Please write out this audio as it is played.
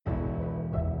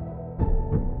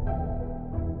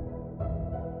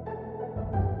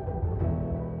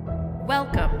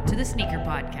Welcome to the Sneaker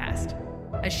Podcast,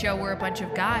 a show where a bunch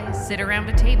of guys sit around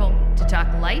a table to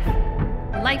talk life,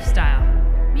 lifestyle,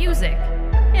 music,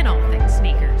 and all things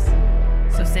sneakers.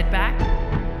 So sit back,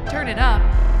 turn it up,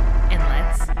 and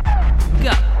let's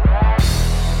go.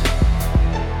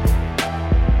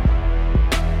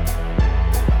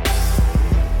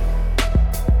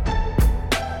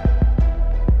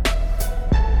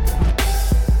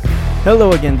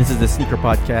 Hello again, this is the Sneaker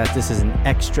Podcast. This is an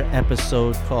extra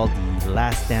episode called The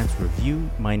Last Dance Review.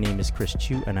 My name is Chris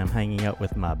Chu, and I'm hanging out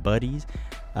with my buddies,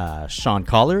 Sean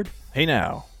Collard. Hey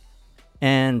now.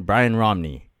 And Brian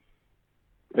Romney.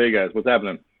 Hey guys, what's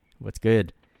happening? What's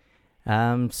good?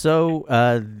 This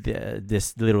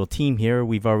little team here,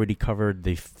 we've already covered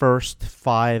the first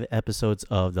 5 episodes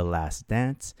of The Last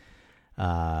Dance.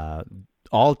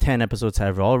 All 10 episodes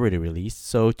have already released.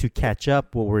 So to catch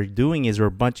up, what we're doing is we're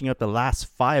bunching up the last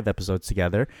 5 episodes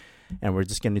together, and we're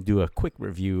just going to do a quick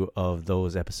review of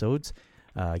those episodes,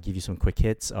 give you some quick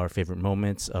hits, our favorite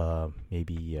moments,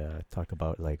 maybe talk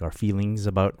about like our feelings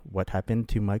about what happened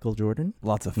to Michael Jordan.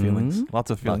 Lots of feelings. Mm-hmm.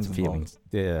 Lots of feelings.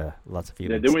 Yeah, lots of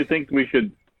feelings. Yeah, didn't we think we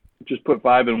should just put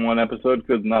 5 in one episode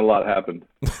because not a lot happened?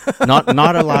 Not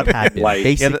a lot happened. Light.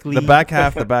 Basically, Yeah,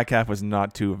 the back half was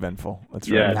not too eventful. That's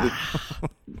right. Yeah,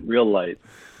 just real light.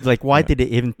 like why did they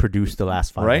even produce the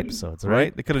last 5 Right? episodes?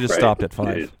 Right? They could have just Right. stopped at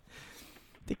 5. Jeez.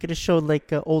 They could have showed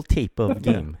like an old tape of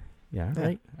game. Yeah,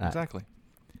 right. Exactly.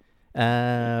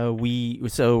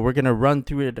 We're gonna run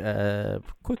through it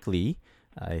quickly,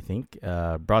 I think,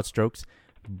 broad strokes,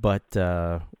 but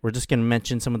we're just gonna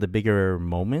mention some of the bigger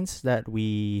moments that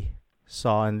we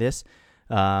saw in this.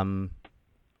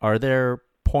 Are there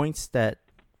points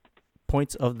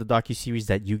of the docu-series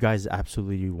that you guys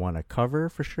absolutely want to cover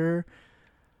for sure?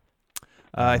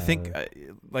 I think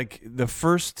like the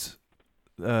first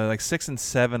like 6 and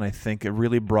 7, I think it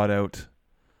really brought out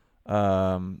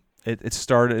it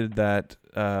started that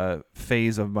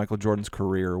phase of Michael Jordan's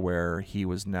career where he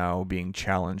was now being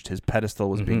challenged. His pedestal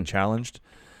was being challenged.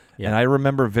 Yeah. And I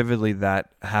remember vividly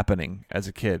that happening as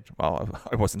a kid. Well,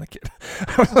 I wasn't a kid.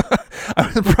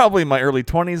 I was probably in my early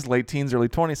 20s, late teens, early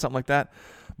 20s, something like that.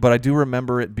 But I do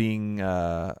remember it being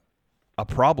a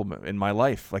problem in my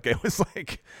life. Like it was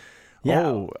like,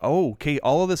 okay,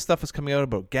 all of this stuff is coming out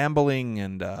about gambling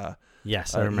and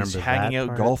yes, I remember hanging that out,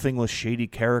 part. Golfing with shady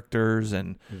characters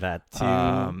and that too.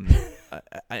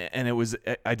 And it was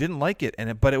I didn't like it,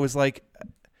 but it was like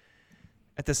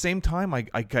at the same time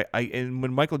and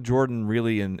when Michael Jordan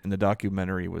really in the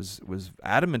documentary was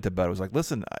adamant about it, was like,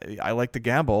 listen, I like to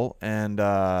gamble, and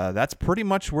that's pretty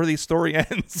much where the story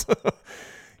ends.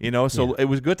 So it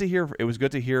was good to hear. It was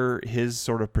good to hear his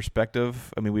sort of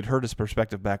perspective. I mean, we'd heard his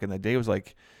perspective back in the day. It was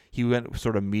like he went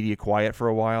sort of media quiet for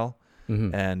a while,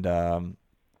 and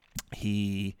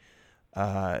he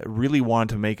really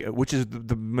wanted to make, which is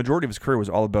the majority of his career was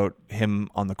all about him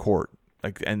on the court.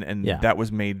 Like and that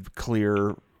was made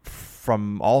clear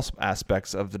from all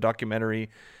aspects of the documentary,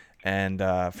 and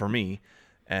for me.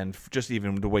 And just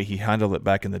even the way he handled it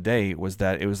back in the day was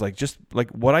that it was like, just like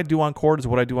what I do on court is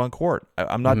what I do on court.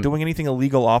 I'm not doing anything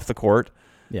illegal off the court.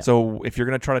 Yeah. So if you're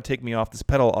going to try to take me off this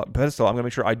pedestal, I'm going to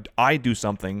make sure I do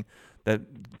something that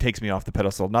takes me off the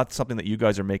pedestal, not something that you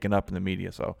guys are making up in the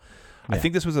media. So I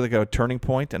think this was like a turning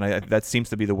point, and that seems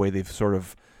to be the way they've sort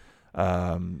of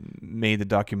made the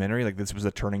documentary. Like this was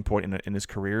a turning point in his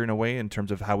career in a way, in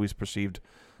terms of how he's perceived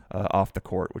off the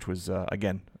court, which was,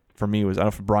 again, for me, was, I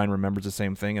don't know if Brian remembers the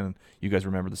same thing, and you guys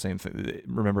remember the same thing.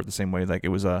 Remember it the same way. Like it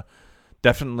was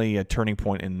definitely a turning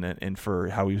point in for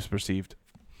how he was perceived.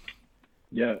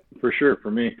 Yeah, for sure. For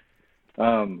me,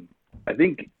 I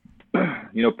think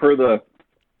per the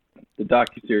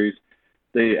docu-series,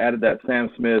 they added that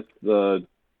Sam Smith, the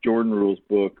Jordan Rules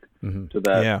book to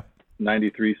that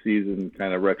 93 season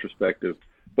kind of retrospective,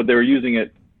 but they were using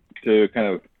it to kind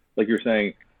of, like you're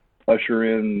saying,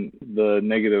 usher in the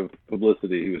negative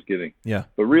publicity he was getting. Yeah.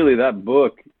 But really, that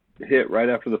book hit right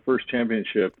after the first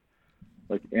championship,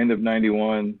 like end of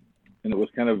 91, and it was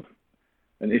kind of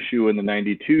an issue in the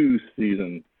 92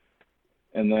 season.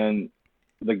 And then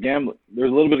there's a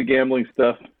little bit of gambling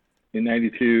stuff in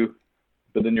 92,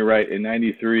 but then you're right, in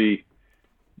 93,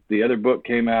 the other book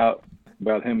came out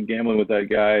about him gambling with that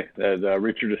guy,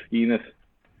 Richard Esquinas.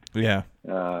 Yeah.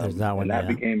 There's that one. And that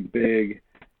became big.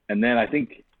 And then I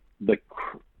think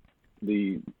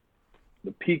the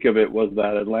peak of it was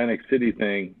that Atlantic City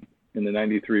thing in the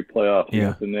 93 playoffs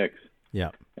against the Knicks.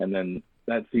 Yeah. And then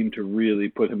that seemed to really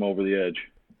put him over the edge.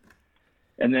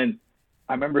 And then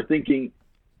I remember thinking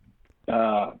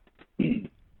in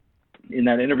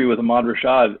that interview with Ahmad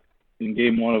Rashad in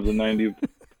game 1 of the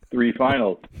 93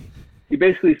 finals, he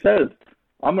basically says,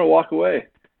 I'm going to walk away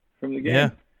from the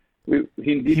game. Yeah.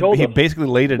 He told he us. basically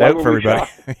laid it Why out were for we everybody.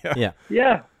 Yeah.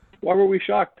 Yeah. Why were we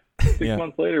shocked 6 Yeah.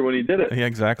 months later when he did it? Yeah,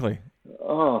 exactly.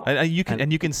 Oh, And you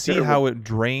can see terrible. how it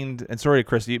drained. And sorry,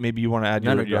 Chris, maybe you want to add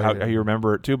how you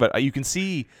remember it too. But you can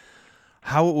see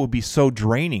how it will be so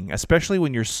draining, especially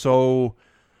when you're so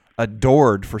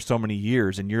adored for so many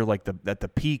years, and you're like at the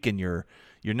peak, and you're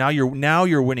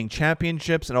winning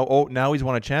championships, and now he's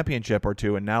won a championship or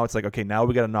two, and now it's like, okay, now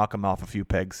we got to knock him off a few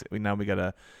pegs. Now we got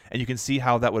to, and you can see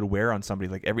how that would wear on somebody.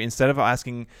 Like instead of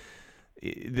asking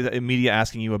the media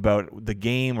asking you about the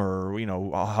game or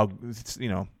how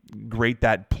great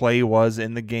that play was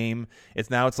in the game,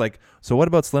 it's like, so what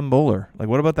about Slim Bowler? Like,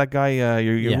 what about that guy?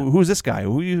 Who's this guy?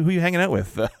 Who you hanging out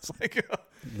with? It's like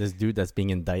this dude that's being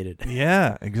indicted.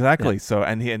 Yeah, exactly. Yeah. So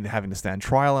and having to stand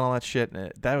trial and all that shit.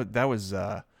 That was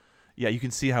you can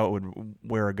see how it would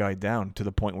wear a guy down to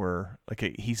the point where like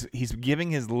he's giving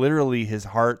his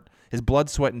heart, his blood,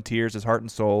 sweat, and tears, his heart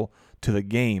and soul to the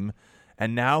game.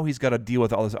 And now he's got to deal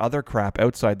with all this other crap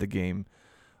outside the game.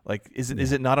 Like, is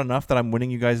it not enough that I'm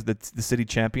winning you guys the city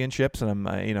championships, and I'm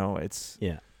it's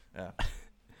yeah. I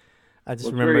just What's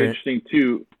remember very interesting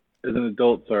too as an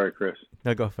adult. Sorry, Chris.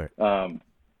 No, go for it.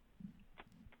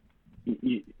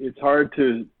 It's hard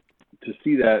to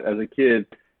see that as a kid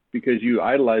because you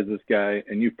idolize this guy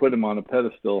and you put him on a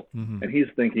pedestal, and he's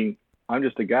thinking, I'm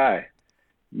just a guy.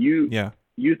 You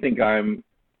think I'm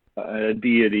a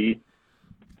deity.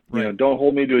 Right. Don't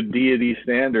hold me to a deity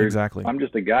standard. Exactly. I'm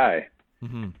just a guy.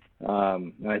 Mm-hmm.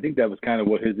 And I think that was kind of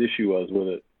what his issue was with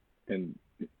it. And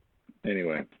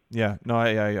anyway. Yeah, no,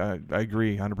 I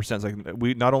agree 100%. It's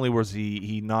like not only was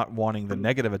he not wanting the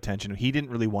negative attention, he didn't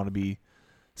really want to be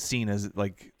seen as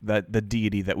like the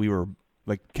deity that we were,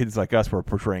 like kids like us were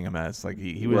portraying him as. Like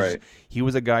he was Right. He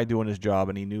was a guy doing his job,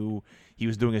 and he knew he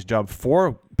was doing his job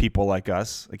for people like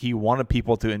us. Like he wanted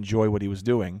people to enjoy what he was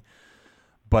doing.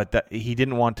 But that he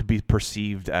didn't want to be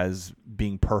perceived as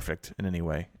being perfect in any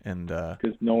way, and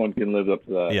because no one can live up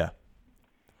to that. Yeah,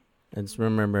 I just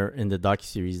remember in the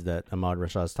docu-series that Ahmad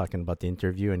Rashad was talking about the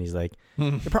interview, and he's like,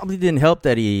 it probably didn't help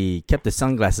that he kept his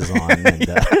sunglasses on. And,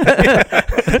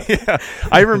 yeah,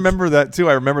 I remember that too.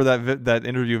 I remember that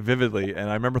interview vividly, and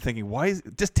I remember thinking,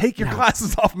 just take your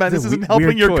glasses off, man. This isn't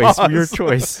helping your cause. Weird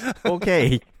choice.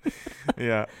 Okay.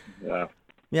 Yeah.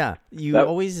 Yeah. That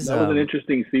was an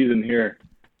interesting season here.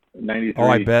 93. Oh,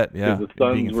 I bet. Yeah. The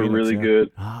Suns were really good.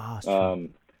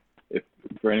 If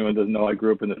for anyone who doesn't know, I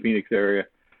grew up in the Phoenix area,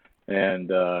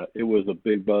 and it was a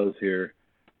big buzz here.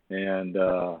 And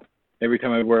every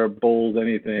time I'd wear a Bulls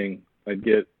anything, I'd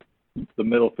get the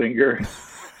middle finger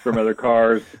from other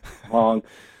cars, honk.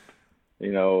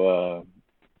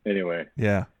 Anyway.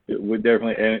 Yeah. It would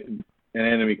definitely an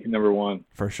enemy number one.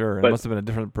 For sure. It must have been a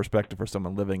different perspective for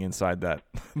someone living inside that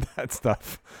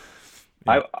stuff.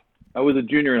 Yeah. I was a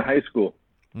junior in high school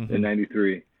in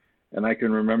 93, and I can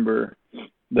remember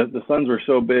that the Suns were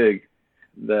so big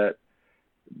that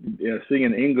sitting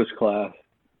in English class,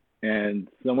 and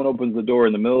someone opens the door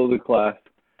in the middle of the class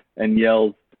and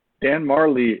yells, Dan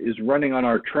Marley is running on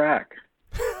our track,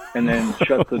 and then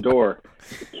shuts the door.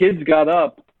 Kids got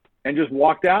up and just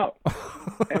walked out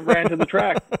and ran to the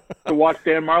track to watch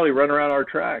Dan Marley run around our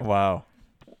track. Wow.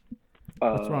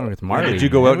 What's wrong with Marley? Did you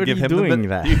go out and give him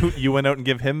that? You went out and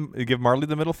give Marley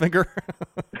the middle finger?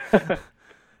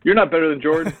 You're not better than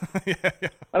Jordan. Yeah.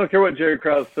 I don't care what Jerry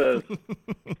Krause says.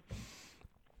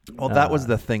 Well, that was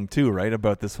the thing too, right?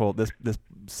 About this whole this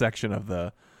section of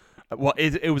the. Well,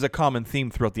 it was a common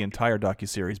theme throughout the entire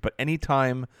docu-series. But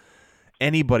anytime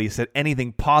anybody said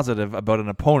anything positive about an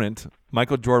opponent,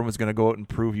 Michael Jordan was going to go out and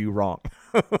prove you wrong.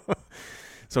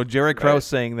 So Jerry Krause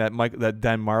saying that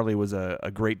Dan Marley was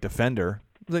a great defender,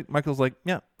 Michael's like,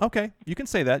 yeah, okay, you can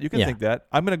say that, you can think that.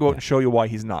 I'm going to go out and show you why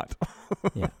he's not.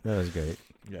 Yeah, that was great.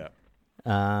 Yeah.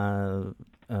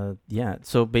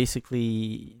 So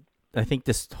basically, I think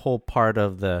this whole part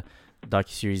of the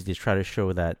docuseries, they try to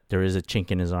show that there is a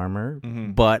chink in his armor,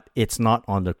 but it's not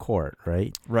on the court,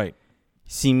 right? Right.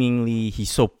 Seemingly,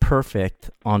 he's so perfect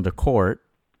on the court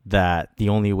that the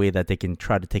only way that they can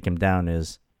try to take him down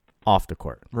is off the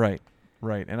court. Right.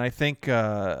 And I think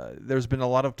there's been a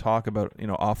lot of talk about,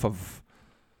 off of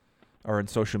or in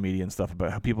social media and stuff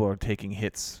about how people are taking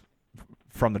hits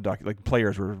from the doc. Like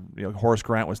players were, Horace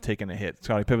Grant was taking a hit.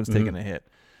 Scottie Pippen's taking a hit.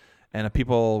 And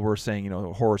people were saying,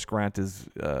 Horace Grant is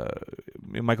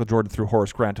Michael Jordan threw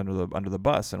Horace Grant under the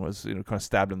bus and was, kind of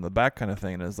stabbed in the back kind of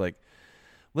thing. And it was like,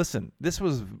 listen, this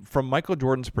was from Michael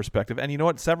Jordan's perspective. And you know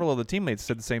what? Several of the teammates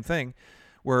said the same thing,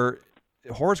 where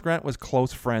Horace Grant was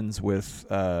close friends with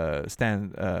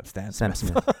Sam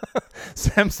Smith.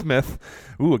 Sam Smith.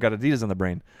 Ooh, I got Adidas on the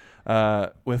brain.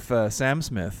 with Sam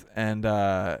Smith, and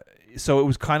so it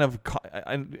was kind of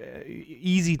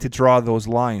easy to draw those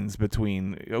lines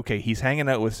between, okay, he's hanging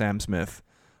out with Sam Smith.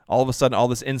 All of a sudden, all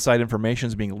this inside information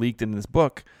is being leaked in this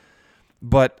book,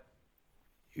 but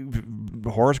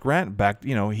Horace Grant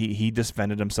he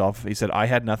defended himself. He said, I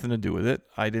had nothing to do with it.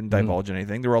 I didn't divulge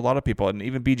anything. There were a lot of people, and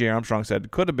even B.J. Armstrong said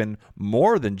it could have been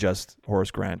more than just Horace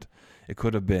Grant. It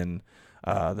could have been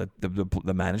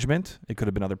the management. It could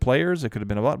have been other players. It could have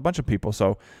been a bunch of people.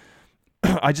 So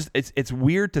it's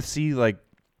weird to see like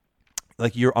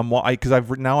you're because I've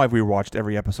rewatched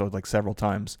every episode like several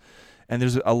times. And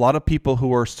there's a lot of people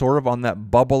who are sort of on that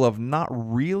bubble of not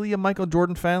really a Michael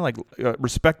Jordan fan, like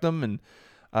respect them and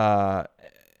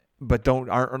but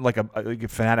aren't like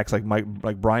fanatics like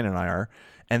Brian and I are,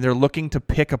 and they're looking to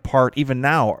pick apart. Even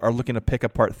now, are looking to pick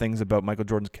apart things about Michael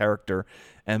Jordan's character,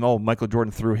 and Michael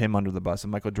Jordan threw him under the bus,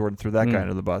 and Michael Jordan threw that guy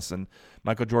under the bus, and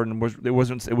Michael Jordan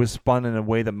was spun in a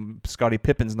way that Scottie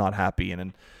Pippen's not happy,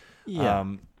 and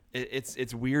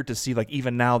It's weird to see, like,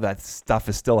 even now that stuff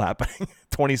is still happening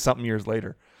 20-something years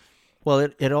later. Well,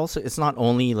 it's not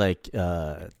only like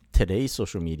today's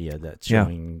social media that's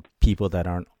showing people that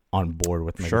aren't on board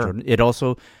with Michael Jordan. It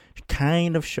also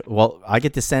kind of I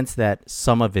get the sense that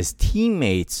some of his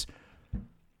teammates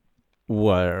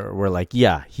were like,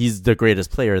 yeah, he's the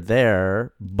greatest player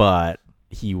there, but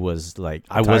he was like,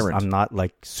 I'm not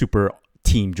like super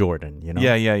Team Jordan, you know?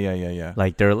 Yeah.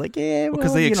 Like they're like, yeah,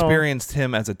 because they experienced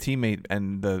him as a teammate,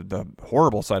 and the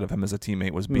horrible side of him as a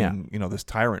teammate was being, this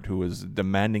tyrant who was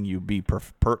demanding you be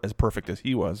as perfect as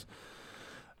he was.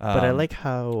 But I like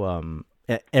how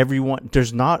everyone,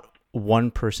 there's not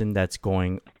one person that's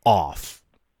going off.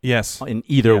 Yes. In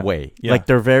either way. Yeah. Like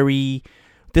they're very,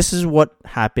 this is what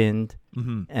happened.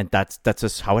 Mm-hmm. And that's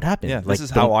just how it happened. Yeah, like,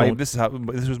 this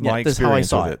was my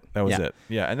experience with it. That was it.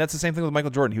 Yeah, and that's the same thing with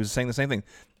Michael Jordan. He was saying the same thing.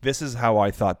 This is how I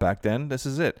thought back then. This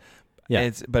is it. Yeah,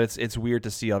 it's weird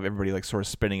to see how everybody like sort of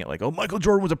spinning it like, oh, Michael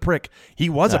Jordan was a prick. He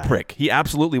was a prick. He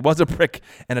absolutely was a prick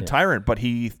and a tyrant, but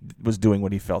he was doing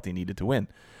what he felt he needed to win.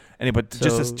 Anyway, but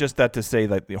just that to say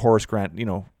that the Horace Grant,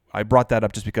 I brought that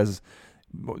up just because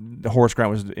Horace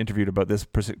Grant was interviewed about this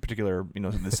particular,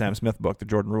 the Sam Smith book, The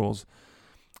Jordan Rules.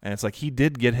 And it's like he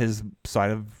did get his side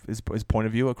of his point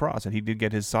of view across, and he did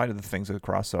get his side of the things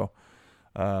across. So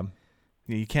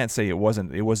you can't say it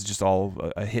wasn't. It was just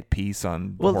all a hit piece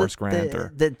on Horace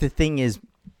Grant. The thing is,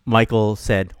 Michael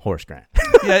said Horace Grant.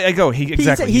 Yeah, I go. He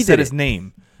said his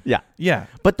name. Yeah.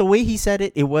 But the way he said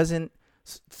it, it wasn't.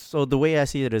 So the way I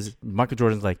see it is, Michael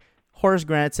Jordan's like, Horace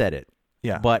Grant said it.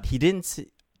 Yeah. But he didn't.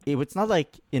 It's not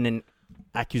like in an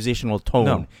accusational tone.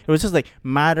 No. It was just like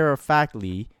matter of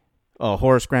factly.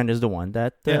 Horace Grant is the one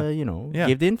that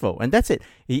gave the info, and that's it.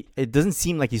 It doesn't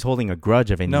seem like he's holding a grudge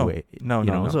of any way.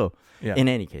 No. So in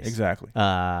any case, exactly.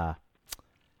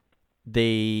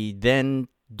 They then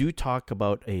do talk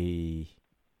about a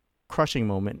crushing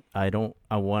moment. I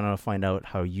want to find out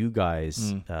how you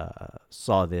guys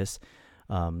saw this.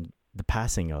 The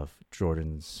passing of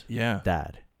Jordan's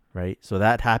dad, right? So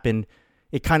that happened.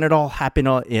 It kind of all happened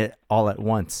all at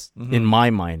once in my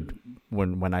mind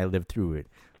when I lived through it.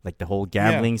 Like the whole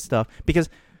gambling stuff, because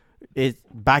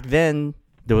back then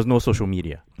there was no social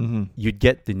media. Mm-hmm. You'd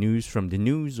get the news from the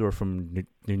news or from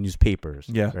the newspapers.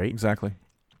 Yeah, right. Exactly.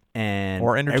 And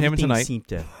or Entertainment Tonight seemed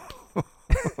to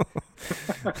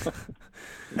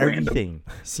everything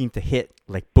seemed to hit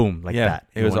like boom, like that.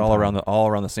 It was all around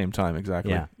the same time.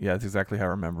 Exactly. Yeah, that's exactly how I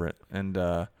remember it. And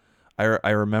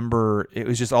I remember it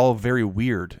was just all very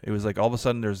weird. It was like all of a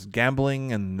sudden there's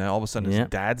gambling, and all of a sudden his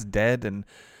dad's dead,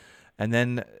 and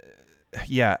then,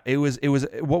 it was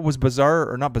what was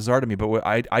bizarre, or not bizarre to me, but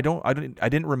I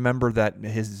didn't remember that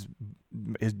his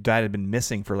dad had been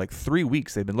missing for like 3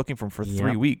 weeks. They'd been looking for him for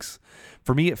 3 weeks.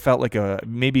 For me, it felt like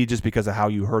maybe just because of how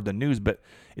you heard the news, but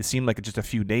it seemed like just a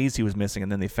few days he was missing,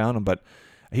 and then they found him. But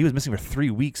he was missing for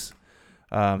 3 weeks,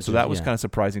 so that was kind of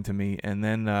surprising to me. And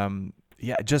then,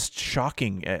 just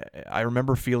shocking. I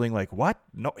remember feeling like, what?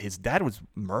 No, his dad was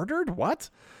murdered? What?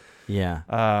 Yeah,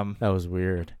 that was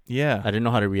weird. Yeah, I didn't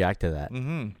know how to react to that.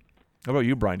 Mm-hmm. How about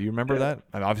you, Brian? Do you remember that?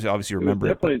 I mean, obviously you remember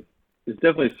it. It's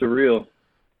definitely surreal.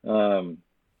 And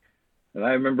I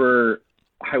remember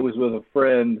I was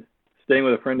staying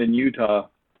with a friend in Utah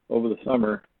over the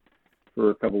summer for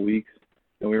a couple weeks,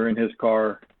 and we were in his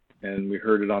car, and we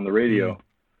heard it on the radio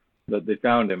that they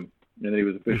found him, and that he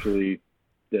was officially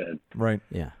dead. Right.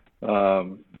 Yeah.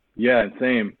 And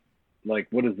same. Like,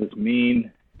 what does this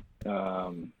mean?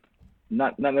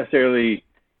 Not necessarily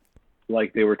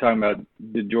like they were talking about,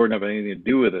 did Jordan have anything to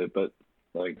do with it, but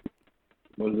like,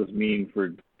 what does this mean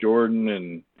for Jordan,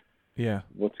 and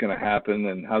what's going to happen,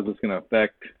 and how's this going to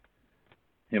affect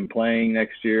him playing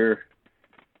next year,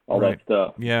 all Right. that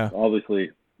stuff. Yeah.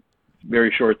 Obviously,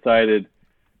 very short-sighted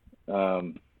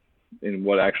in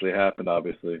what actually happened,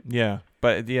 obviously. Yeah,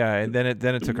 but yeah, and then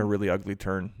it took a really ugly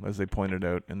turn, as they pointed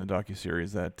out in the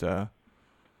docu-series, that the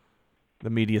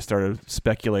media started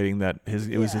speculating that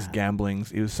it was his gambling.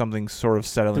 It was something sort of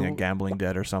settling a gambling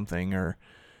debt or something, and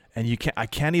I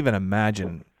can't even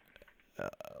imagine.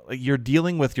 Like, you're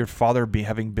dealing with your father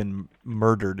having been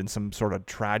murdered in some sort of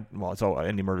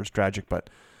any murder is tragic, but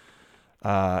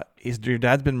your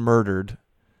dad's been murdered.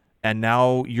 And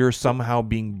now you're somehow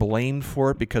being blamed for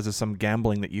it because of some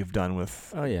gambling that you've done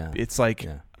with. Oh yeah. It's like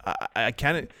I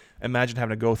can't imagine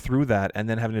having to go through that and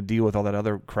then having to deal with all that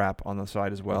other crap on the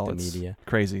side as well. With the It's media.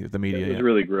 crazy. The media. It was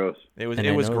really gross. It was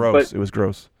know- gross. It was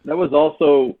gross. That was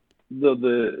also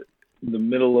the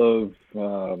middle of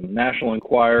National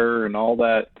Enquirer and all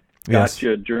that Yes.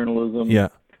 gotcha journalism. Yeah.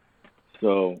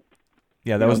 So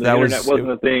Yeah. the internet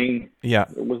wasn't a thing. Yeah.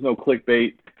 There was no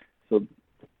clickbait. So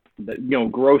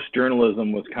gross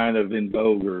journalism was kind of in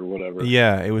vogue or whatever.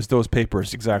 Yeah, it was those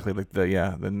papers exactly, like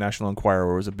the National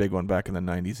Enquirer was a big one back in the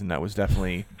 90s, and that was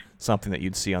definitely something that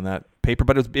you'd see on that paper,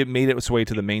 but it made its way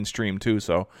to the mainstream too,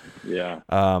 so Yeah.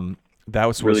 that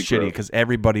was Really shitty gross. because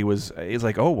everybody is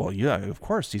like, oh well, yeah, of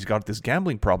course he's got this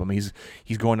gambling problem. He's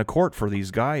going to court for these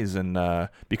guys, and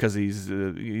because he's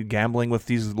gambling with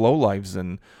these lowlives,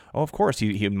 and of course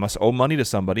he must owe money to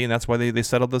somebody, and that's why they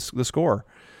settled the score.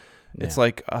 It's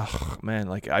like, oh man,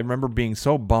 like I remember being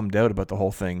so bummed out about the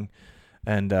whole thing.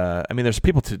 And I mean, there's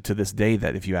people to this day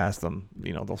that if you ask them,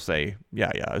 they'll say,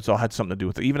 yeah, it's all had something to do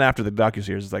with it. Even after the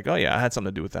docu-series, it's like, oh yeah, I had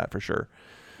something to do with that for sure.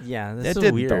 Yeah, It that's so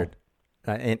didn't, weird.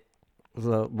 And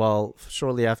well,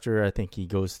 shortly after, I think he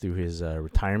goes through his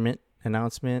retirement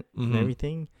announcement and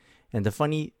everything. And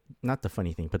not the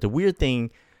funny thing, but the weird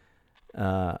thing,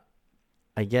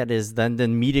 I get is then the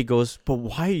media goes, but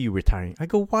why are you retiring? I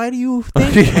go, why do you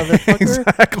think, motherfucker?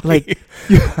 Exactly.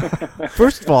 Like,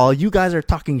 first of all, you guys are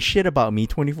talking shit about me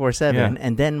 24/7, Yeah.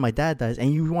 and then my dad dies,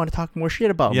 and you want to talk more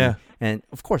shit about me. And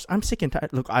of course, I'm sick and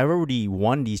tired. Look, I already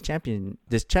won this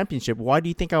championship. Why do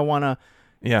you think I want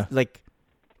to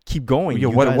keep going? Yeah,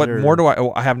 what more do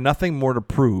I have nothing more to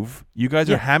prove. You guys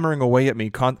are hammering away at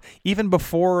me. Even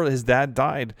before his dad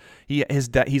died,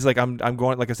 he's like, I'm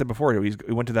going, like I said before, he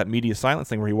went to that media silence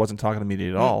thing where he wasn't talking to the media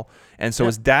at all. And so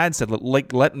his dad said,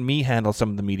 let me handle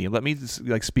some of the media. Let me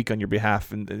speak on your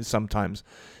behalf and sometimes.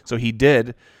 So he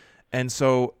did. And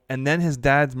then his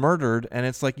dad's murdered, and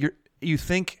it's like you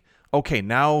think, okay,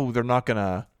 now they're not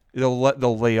gonna,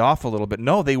 they'll lay off a little bit.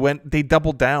 No, they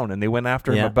doubled down and they went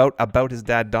after him about his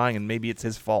dad dying, and maybe it's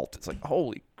his fault. It's like,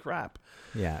 holy crap.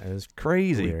 Yeah, it was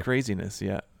craziness.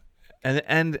 Yeah.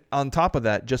 And on top of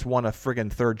that, just won a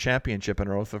friggin' third championship in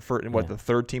a row. The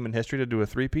third team in history to do a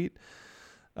three-peat.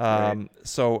 Right.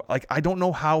 So like, I don't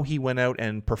know how he went out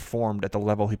and performed at the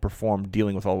level he performed,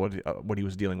 dealing with all what he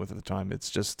was dealing with at the time. It's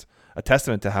just a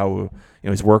testament to how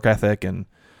his work ethic and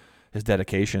his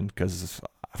dedication. Because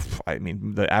I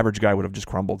mean, the average guy would have just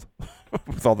crumbled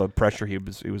with all the pressure he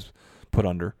was put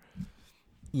under.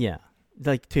 Yeah,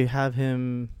 like to have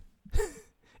him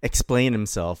explain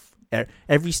himself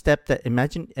every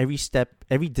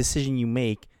decision you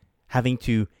make, having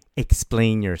to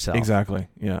explain yourself. Exactly.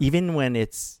 Yeah. Even when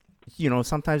it's,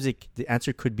 sometimes the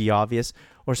answer could be obvious,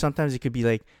 or sometimes it could be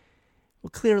like, well,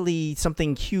 clearly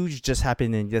something huge just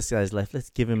happened and this guy's left. Let's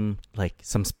give him like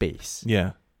some space.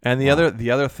 Yeah. And the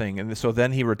other thing, and so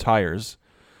then he retires.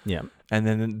 Yeah. And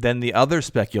then the other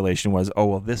speculation was,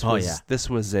 this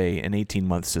was an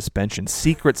 18-month suspension,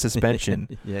 secret suspension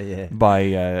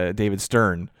by David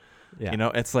Stern.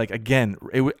 Yeah. It's like, again,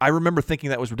 I remember thinking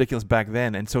that was ridiculous back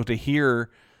then, and so to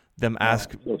hear them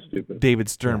ask David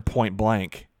Stern point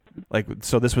blank, like,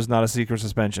 so this was not a secret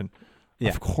suspension. Yeah.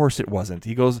 Of course it wasn't.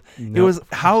 He goes, it was,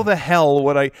 how the hell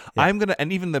would I'm going to,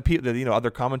 and even the people,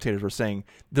 other commentators were saying,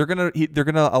 they're going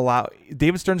to allow,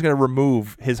 David Stern's going to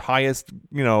remove his highest,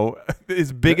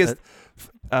 his biggest,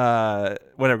 whatever,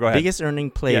 go ahead. Biggest earning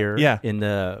player in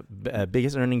the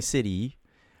biggest earning city.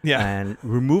 Yeah. And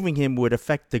removing him would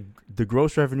affect the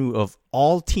gross revenue of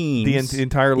all teams. The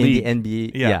entire league. In the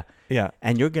NBA. Yeah. Yeah.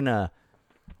 And you're going to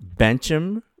bench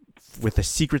him with a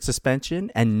secret suspension,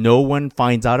 and no one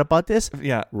finds out about this?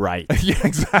 Yeah. Right. Yeah,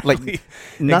 exactly. Like,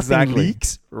 nothing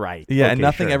leaks? Right. Yeah, okay, and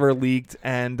nothing sure. ever leaked.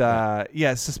 And,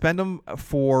 suspend him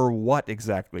for what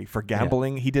exactly? For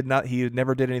gambling? Yeah. He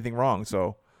never did anything wrong,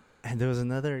 so. And there was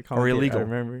another or illegal. I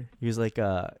remember. He was like,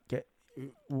 that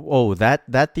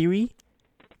theory?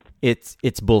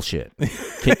 It's bullshit.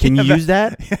 Can you use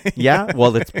that? Yeah?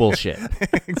 Well, it's bullshit.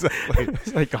 Exactly.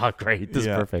 It's like, oh, great. This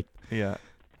is perfect. Yeah.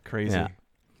 Crazy.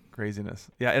 Craziness.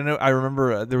 Yeah, and I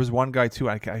remember there was one guy too.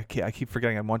 I keep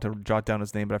forgetting. I want to jot down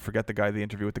his name, but I forget the guy. The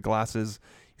interview with the glasses.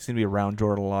 He seemed to be around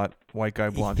Jordan a lot. White guy,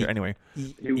 blonde hair. Anyway.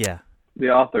 Yeah. The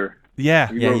author. Yeah.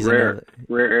 He wrote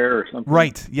Rare Air or something.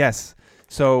 Right. Yes.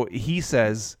 So he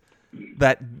says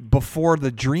that before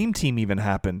the Dream Team even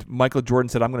happened, Michael Jordan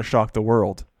said, "I'm going to shock the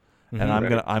world, and I'm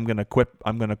gonna quit.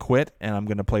 I'm going to quit, and I'm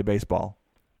going to play baseball."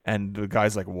 And the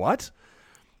guy's like, "What?"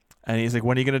 And he's like,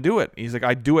 "When are you going to do it?" He's like,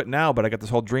 "I'd do it now, but I got this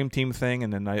whole Dream Team thing,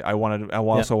 and then I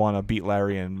also want to beat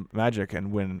Larry and Magic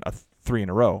and win 3 in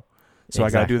a row. So I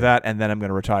got to do that, and then I'm going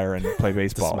to retire and play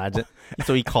baseball." Just imagine.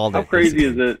 So he called How it. crazy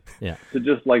is it Yeah. to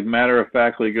just like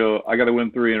matter-of-factly go, I got to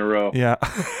win 3 in a row. Yeah.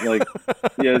 Like,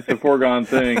 yeah, it's a foregone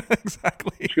thing.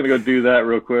 Exactly. Just going to go do that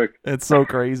real quick. It's so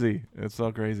crazy. It's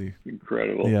so crazy.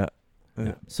 Incredible. Yeah.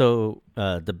 So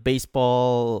the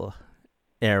baseball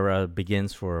era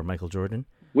begins for Michael Jordan.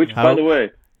 Which, by the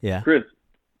way, Yeah. Chris,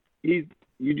 you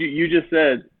just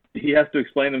said he has to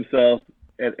explain himself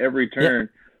at every turn.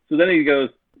 So then he goes,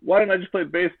 why don't I just play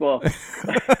baseball?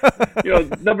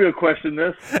 Nobody will question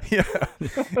this. Yeah.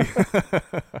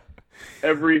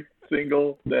 Every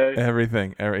single day.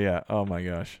 Everything. Yeah. Oh my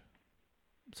gosh.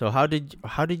 So how did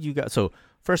you guys? So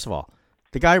first of all,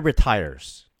 the guy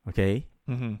retires. Okay.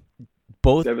 Mm-hmm.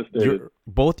 Devastated.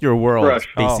 Both your worlds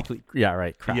Crush. basically. Yeah.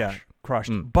 Right. Crash. Yeah.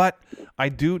 Crushed. But I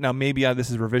do now. Maybe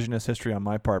this is revisionist history on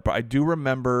my part, but I do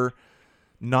remember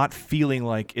not feeling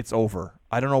like it's over.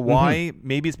 I don't know why.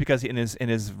 Maybe it's because in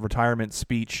his retirement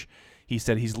speech, he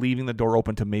said he's leaving the door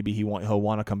open to maybe he'll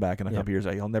want to come back in a couple years.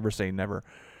 He'll never say never.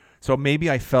 So maybe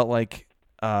I felt like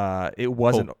it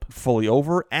wasn't fully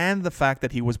over, and the fact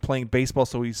that he was playing baseball,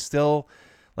 so he's still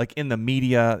like in the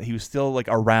media. He was still like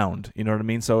around. You know what I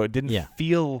mean? So it didn't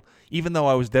feel, even though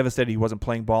I was devastated he wasn't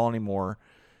playing ball anymore,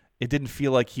 it didn't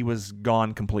feel like he was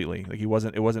gone completely. Like it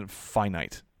wasn't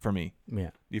finite for me.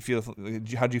 Yeah.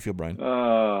 How do you feel, Brian?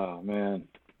 Oh man,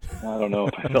 I don't know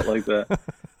if I felt like that.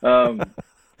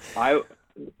 I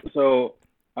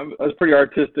was pretty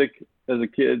artistic as a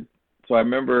kid, so I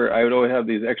remember I would always have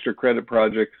these extra credit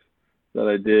projects that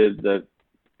I did that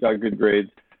got good grades.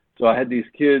 So I had these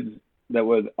kids that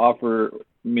would offer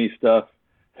me stuff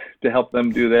to help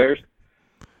them do theirs.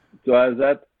 So I was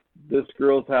at this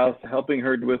girl's house helping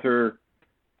her with her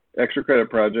extra credit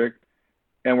project,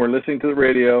 and we're listening to the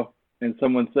radio, and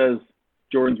someone says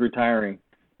Jordan's retiring.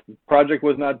 The project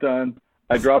was not done.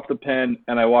 I dropped the pen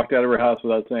and I walked out of her house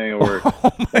without saying a word.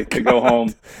 To go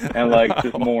home and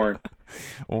just mourn.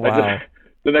 Wow.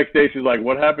 The next day she's like,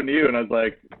 "What happened to you?" And I was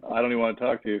like, "I don't even want to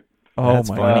talk to you." Oh, that's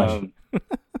my gosh.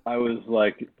 I was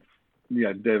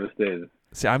devastated.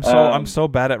 See, I'm so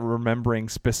bad at remembering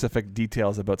specific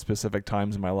details about specific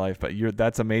times in my life, but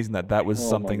that's amazing that was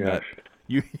something that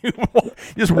you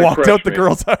just walked out the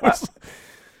girl's house.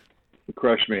 It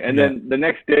crushed me. And then the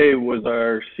next day was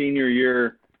our senior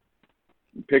year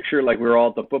picture, like we were all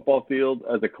at the football field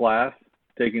as a class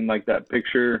taking that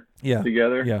picture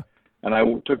together. Yeah. And I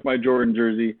took my Jordan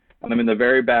jersey and I'm in the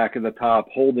very back at the top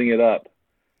holding it up.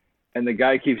 And the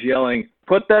guy keeps yelling,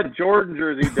 "Put that Jordan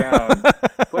jersey down.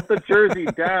 Put the jersey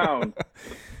down."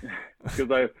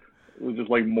 Because I was just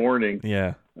mourning.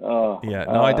 Yeah. Yeah.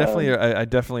 No, I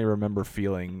definitely remember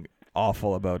feeling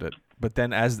awful about it. But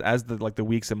then as the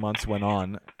weeks and months went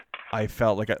on, I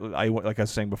felt like I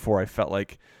was saying before, I felt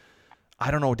like, I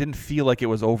don't know, it didn't feel like it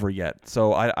was over yet.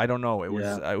 So I don't know. It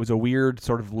was a weird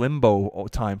sort of limbo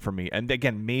time for me. And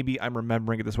again, maybe I'm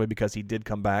remembering it this way because he did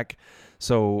come back.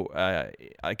 So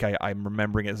I'm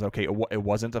remembering it as okay. It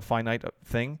wasn't a finite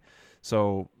thing.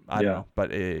 So I don't know.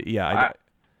 But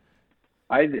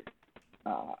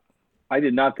I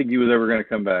did not think he was ever going to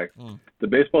come back. The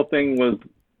baseball thing was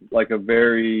a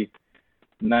very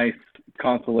nice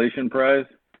consolation prize.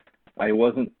 I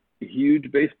wasn't a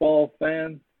huge baseball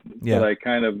fan, but I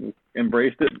kind of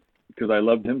embraced it because I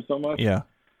loved him so much. Yeah.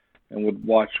 And would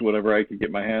watch whatever I could get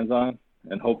my hands on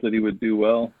and hope that he would do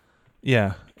well.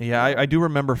 Yeah. Yeah. I do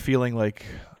remember feeling like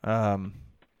why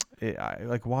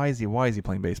is he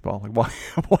playing baseball? Why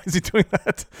is he doing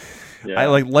that? Yeah. I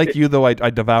like you though. I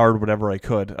devoured whatever I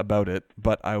could about it,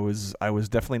 but I was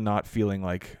definitely not feeling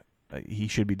like he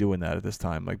should be doing that at this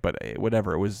time. But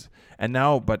whatever it was. And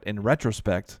now, but in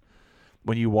retrospect,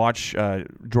 when you watch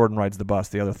Jordan Rides the Bus,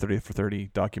 the other 30 for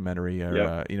 30 documentary,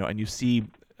 and you see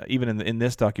even in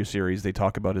this docu-series, they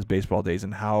talk about his baseball days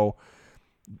and how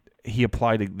he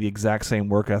applied the exact same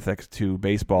work ethic to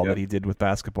baseball that he did with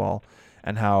basketball,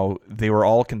 and how they were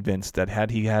all convinced that had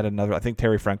he had another, I think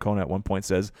Terry Francona at one point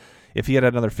says, if he had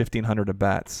another 1,500 at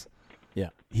bats,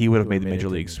 he would have made the major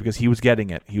leagues because he was getting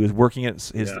it. He was working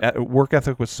it. His work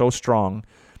ethic was so strong,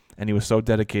 and he was so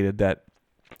dedicated that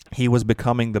he was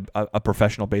becoming a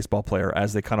professional baseball player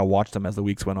as they kind of watched him as the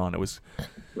weeks went on. It was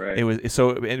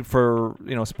so, and for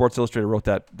Sports Illustrated wrote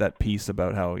that piece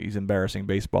about how he's embarrassing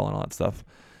baseball and all that stuff.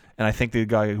 And I think the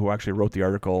guy who actually wrote the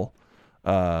article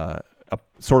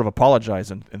sort of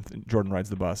apologized, and Jordan rides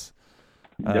the bus.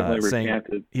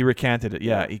 Definitely recanted it,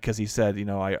 yeah, because he said,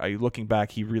 I looking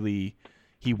back, he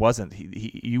wasn't.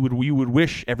 You would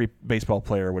wish every baseball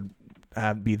player would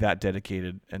be that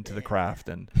dedicated into the craft,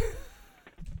 and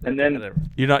then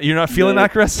you're not feeling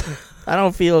that, Chris? I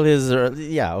don't feel his.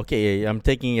 Okay, I'm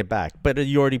taking it back, but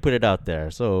you already put it out there,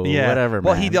 so whatever.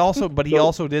 Well, man. he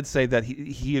also did say that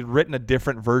he had written a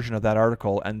different version of that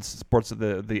article, and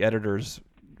the editors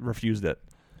refused it,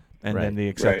 and then they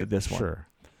accepted this one. Sure.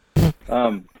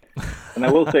 And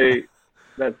I will say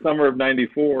that summer of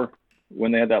 '94,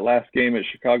 when they had that last game at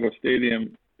Chicago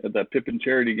Stadium, at that Pippen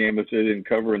charity game, which they didn't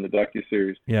cover in the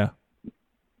docu-series. Yeah.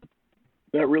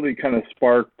 That really kind of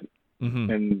sparked,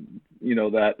 and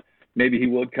that maybe he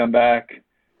would come back,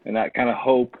 and that kind of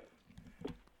hope.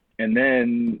 And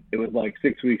then it was like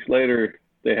 6 weeks later,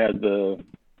 they had the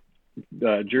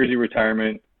jersey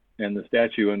retirement and the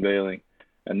statue unveiling,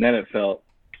 and then it felt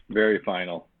very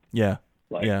final. Yeah.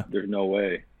 There's no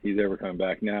way he's ever coming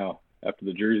back now after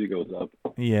the jersey goes up.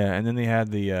 Yeah, and then they had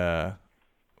the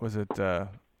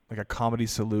like a comedy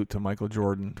salute to Michael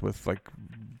Jordan with like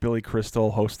Billy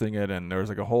Crystal hosting it, and there was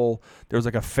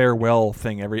like a farewell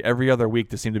thing every other week.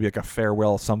 There seemed to be like a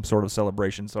farewell, some sort of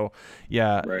celebration. So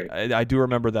yeah, I do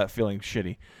remember that feeling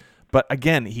shitty. But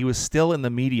again, he was still in the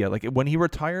media. Like when he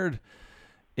retired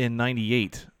in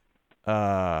 '98,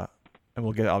 and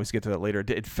we'll obviously get to that later.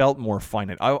 It felt more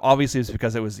finite. Obviously, it's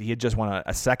because he had just won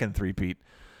a second three-peat,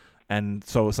 and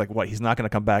so it's like, what? He's not going to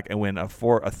come back and win a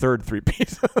third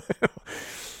three-peat.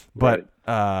 But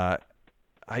I'm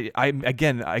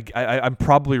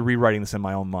probably rewriting this in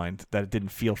my own mind that it didn't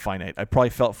feel finite. I probably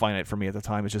felt finite for me at the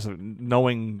time. It's just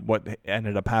knowing what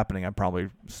ended up happening. I'm probably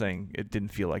saying it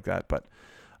didn't feel like that. But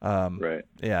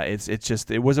yeah,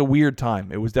 it was a weird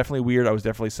time. It was definitely weird. I was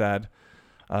definitely sad.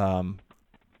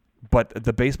 But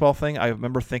the baseball thing, I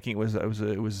remember thinking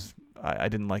I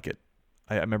didn't like it.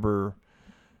 I remember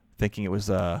thinking it was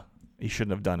he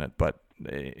shouldn't have done it. But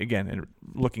again, and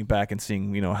looking back and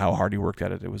seeing how hard he worked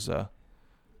at it, it was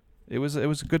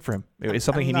good for him. It's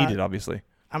something he needed, obviously.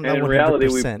 And in reality,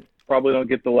 we probably don't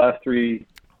get the last three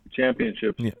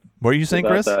championships. Yeah. What are you saying,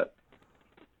 Chris?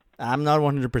 I'm not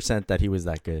 100% that he was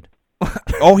that good.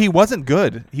 Oh, he wasn't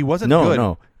good. He wasn't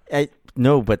good.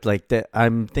 No, but like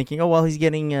I'm thinking, he's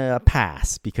getting a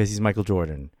pass because he's Michael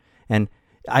Jordan, and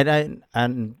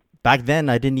and back then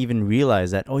I didn't even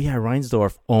realize that. Oh yeah,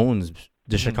 Reinsdorf owns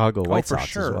the Chicago White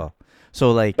Sox as well.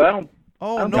 So like, but I don't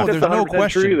think there's no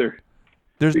question either.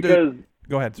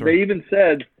 Go ahead. Sorry. They even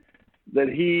said that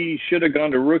he should have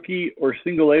gone to rookie or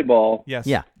single A ball. Yes.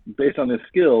 Yeah. Based on his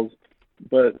skills,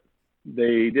 but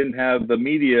they didn't have the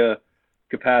media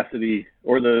capacity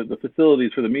or the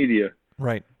facilities for the media.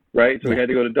 Right. Right. So he had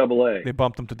to go to Double A. They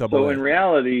bumped him to Double A. So in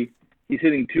reality, he's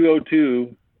hitting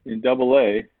 .202 in Double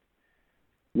A,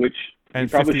 which he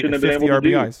probably shouldn't have been able to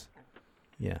RBIs.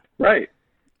 do. Yeah. Right.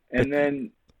 And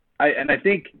then I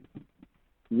think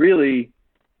really,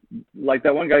 like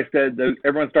that one guy said, that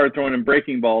everyone started throwing him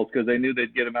breaking balls because they knew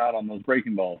they'd get him out on those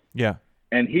breaking balls. Yeah.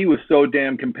 And he was so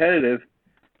damn competitive,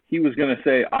 he was going to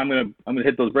say, "I'm going to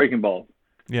hit those breaking balls,"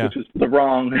 which is the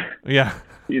wrong,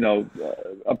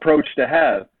 approach to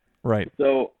have. Right.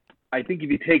 So I think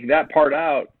if you take that part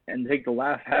out and take the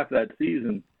last half of that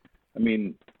season, I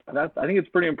mean, I think it's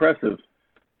pretty impressive.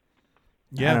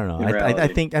 Yeah, I don't know.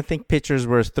 I think pitchers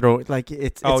were throwing like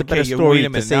it's a better story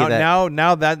to say that.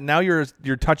 Now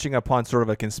you're touching upon sort of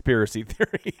a conspiracy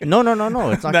theory. No.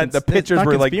 It's not that the pitchers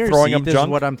were like throwing them junk. This is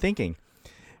what I'm thinking.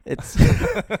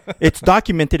 It's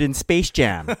documented in Space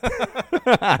Jam.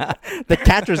 The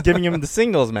catcher's giving him the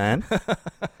singles, man.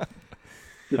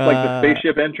 Just like the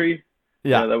spaceship entry.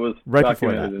 Yeah, that was right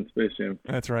documented in Space Jam.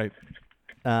 That's right.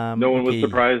 No one was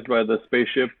surprised by the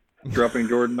spaceship dropping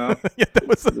Jordan off that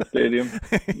was the stadium.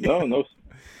 No,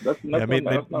 that's made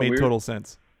weird. Total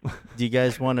sense. Do you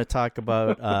guys want to talk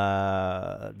about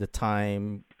the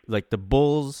time, like the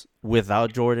Bulls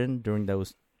without Jordan during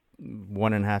those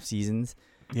 1.5 seasons?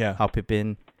 Yeah. How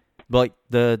Pippen, like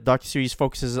the docuseries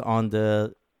focuses on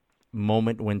the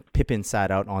moment when Pippen sat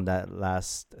out on that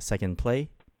last second play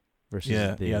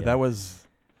versus that was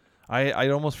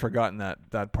I'd almost forgotten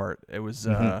that part. It was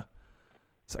so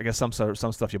I guess some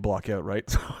stuff you block out, right?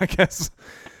 So I guess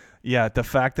the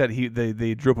fact that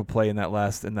they drew up a play in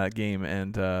that game,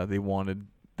 and they were going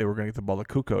to get the ball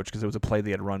to Kukoc because it was a play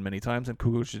they had run many times, and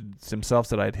Kukoc himself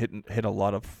said I had hit a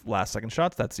lot of last second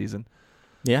shots that season.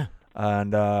 Yeah.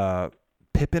 And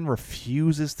Pippen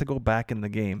refuses to go back in the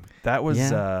game. That was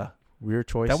weird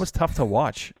choice. that was tough to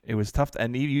watch. It was tough,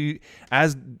 and you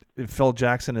as Phil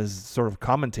Jackson is sort of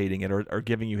commentating it or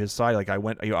giving you his side. Like I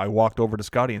walked over to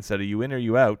Scotty and said, "Are you in or are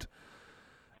you out?"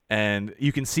 And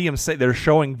you can see him say they're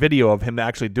showing video of him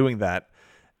actually doing that,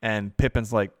 and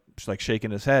Pippen's like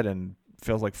shaking his head, and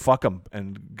Phil's like, "Fuck him,"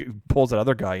 and pulls that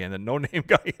other guy in, and no name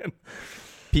guy in.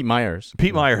 Pete Myers.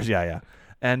 Yeah.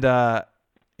 And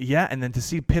and then to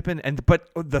see Pippen, but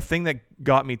the thing that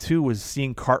got me too was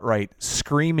seeing Cartwright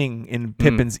screaming in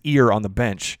Pippen's ear on the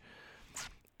bench,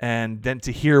 and then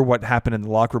to hear what happened in the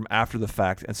locker room after the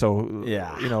fact. And so,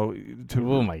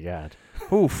 Oh my God.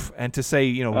 Oof, and to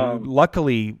say,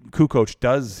 luckily Kukoc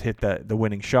does hit the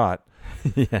winning shot.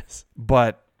 Yes.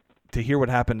 But to hear what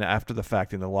happened after the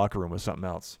fact in the locker room was something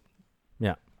else.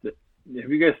 Yeah.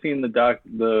 Have you guys seen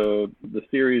the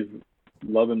series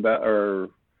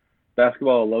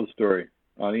Basketball: A Love Story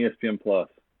on ESPN Plus?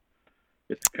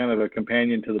 It's kind of a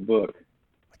companion to the book.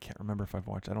 I can't remember if I've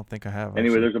watched. I don't think I have.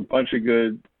 Anyway, actually. there's a bunch of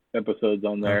good episodes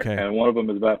on there, Okay. and one of them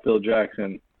is about Phil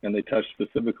Jackson, and they touched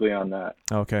specifically on that.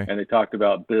 Okay. And they talked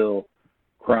about Bill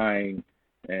crying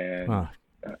and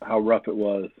how rough it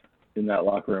was in that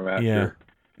locker room after.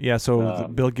 Yeah. So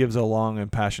Bill gives a long,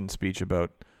 impassioned speech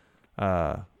about,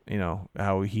 how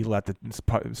he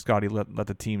Scotty let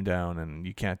the team down, and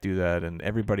you can't do that, and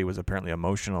everybody was apparently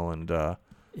emotional, and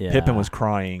Pippen was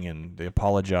crying, and they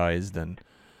apologized, and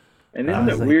isn't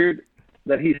it weird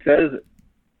that he says,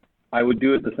 "I would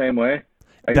do it the same way"?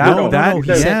 He says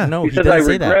I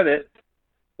regret it,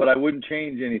 but I wouldn't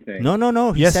change anything.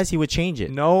 No. He says he would change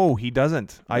it. No, he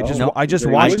doesn't. I just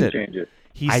he watched wouldn't it. Change it.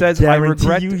 He says, "I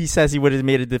regret." He says he would have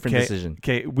made a different decision.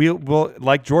 Okay, we'll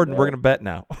like Jordan. We're gonna bet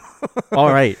now.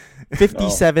 All right,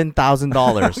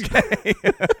 $57,000. Okay.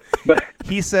 But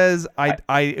he says,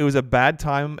 it was a bad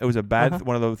time. It was a bad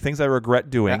one of the things I regret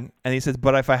doing. Yeah. And he says,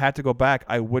 but if I had to go back,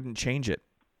 I wouldn't change it.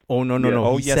 Oh no.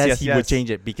 Oh, He yes, says yes, he yes. would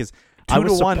change it because 2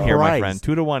 to 1 here, my friend. surprised.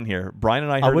 2 to 1 here. Brian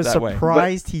and I heard I was that way.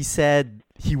 surprised he said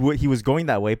he was going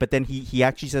that way, but then he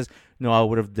actually says, "No, I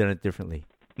would have done it differently."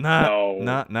 No.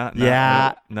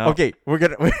 Yeah. No. Okay, we're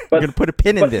gonna put a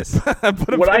pin in this.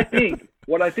 what I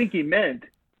think he meant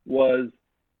was,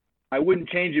 I wouldn't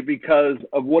change it because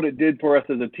of what it did for us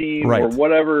as a team, Right. or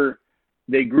whatever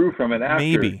they grew from it after.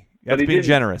 Maybe. But That's he being didn't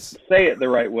generous. say it the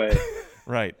right way.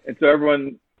 Right. And so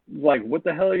everyone was like, "What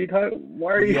the hell are you talking?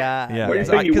 Why are you?" Yeah. What are you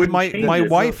saying? You Because wouldn't change my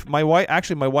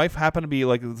it? wife happened to be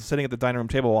like sitting at the dining room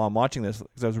table while I'm watching this,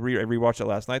 because I was rewatched it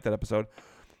last night, that episode,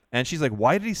 and she's like,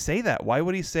 "Why did he say that? Why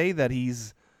would he say that he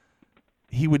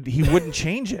wouldn't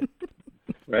change it?"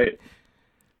 Right.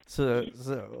 So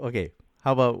okay,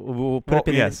 how about we'll put a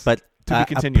pin in yes. this? But To be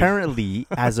continued. apparently,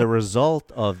 as a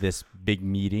result of this big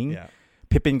meeting, Yeah.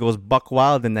 Pippen goes buck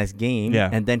wild in this game, Yeah.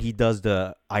 and then he does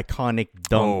the iconic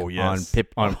dunk Oh, yes.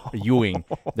 on Ewing,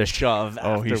 the shove.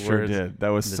 Oh, he afterwards. sure did. That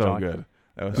was The so dunk. good.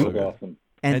 That was That so was good. awesome. And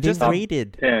And they've just-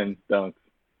 rated 10 dunks.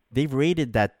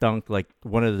 that dunk like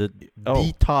one of the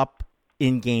top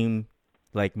in-game,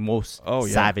 like most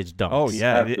savage dunks. Oh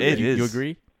yeah, it is. You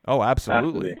agree? Oh,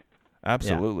 absolutely.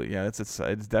 Absolutely. Yeah, it's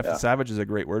definitely savage is a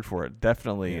great word for it.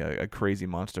 Definitely a crazy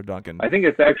monster dunk. And I think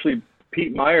it's actually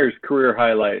Pete Myers' career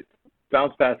highlight.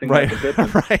 Bounce passing right, like a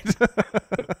Pippen. right.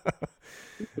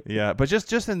 Yeah, but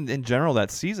just in general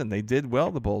that season they did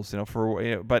well, the Bulls.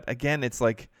 But again, it's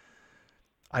like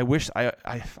I wish I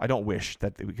don't wish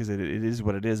that, because it is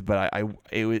what it is. But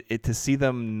to see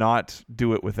them not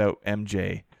do it without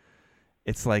MJ.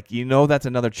 It's like, that's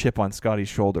another chip on Scotty's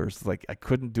shoulders. Like, I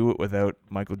couldn't do it without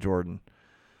Michael Jordan.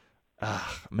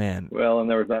 Ah, man. Well, and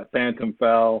there was that phantom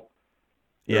foul.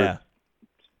 Yeah.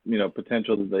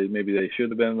 Potential that they should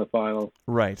have been in the finals.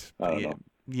 Right. I don't know.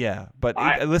 Yeah. But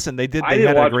listen, I they didn't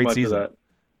had a watch great much season. of that.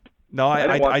 No,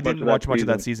 I didn't watch much of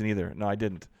that season. season either. No, I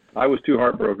didn't. I was too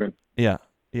heartbroken. Yeah.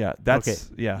 Yeah. That's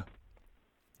Okay. yeah.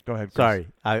 Go ahead, Chris. Sorry,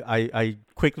 I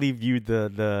quickly viewed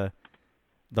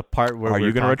the part where Are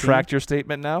you going to retract your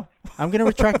statement now? I'm going to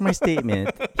retract my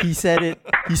statement. He said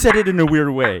it in a weird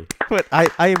way, but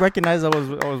I recognize I was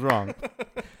wrong.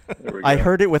 There we I go.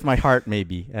 heard it with my heart,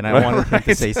 maybe, and I wanted him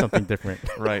to say something different.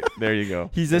 Right. There you go.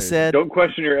 He just said, Don't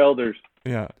question your elders.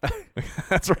 Yeah.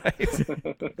 That's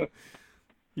right.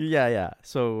 yeah.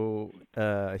 So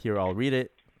here, I'll read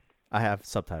it. I have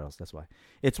subtitles, that's why.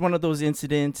 It's one of those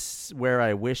incidents where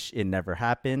I wish it never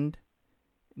happened.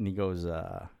 And he goes,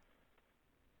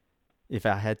 if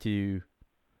I had to,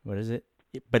 what is it?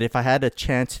 But if I had a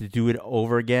chance to do it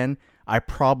over again, I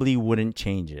probably wouldn't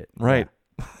change it. Right.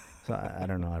 So I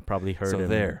don't know. I probably heard So him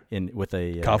there. with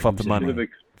a Cough up the username. money.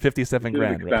 57 Should have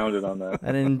grand. Right? expounded on that.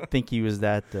 I didn't think he was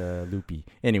that loopy.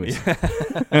 Anyways,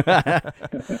 okay.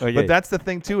 But that's the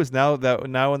thing too. Is now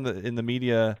in the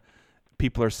media,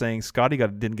 people are saying Scotty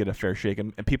didn't get a fair shake,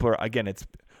 and people are again. It's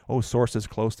sources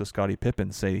close to Scottie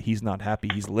Pippen say he's not happy.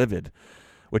 He's livid.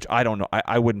 Which I don't know.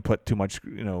 I wouldn't put too much.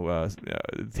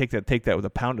 Take that with a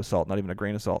pound of salt, not even a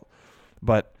grain of salt.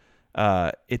 But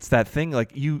it's that thing.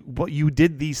 Like you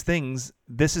did these things.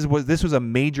 This was a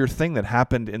major thing that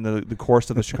happened in the course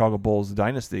of the Chicago Bulls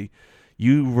dynasty.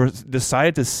 You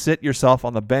decided to sit yourself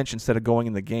on the bench instead of going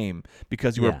in the game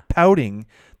because you were pouting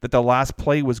that the last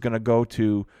play was going to go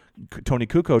to Tony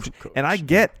Kukoc. And I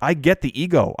get the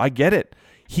ego. I get it.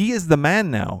 He is the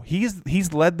man now.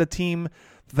 He's led the team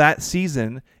that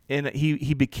season, and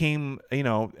he became,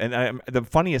 and the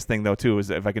funniest thing though too is,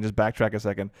 if I can just backtrack a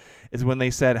second, is when they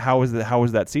said how was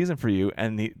that season for you,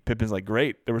 and Pippen's like,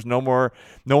 great. There was no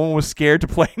one was scared to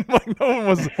play. Like no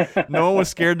one was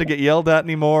scared to get yelled at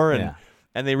anymore,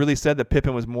 and they really said that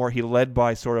Pippen was more, he led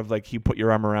by sort of like he put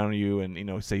your arm around you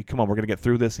and say, come on, we're gonna get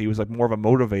through this. He was like more of a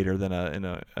motivator than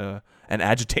an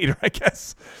agitator, I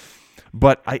guess.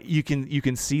 But you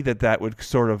can see that would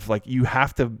sort of like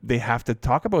they have to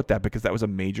talk about that because that was a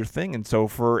major thing. And so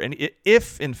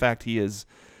if in fact he is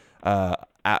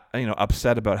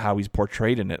upset about how he's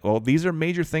portrayed in it, well, these are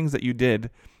major things that you did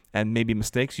and maybe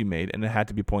mistakes you made, and it had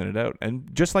to be pointed out. And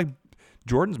just like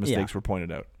Jordan's mistakes were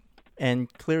pointed out.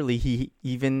 And clearly he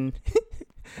even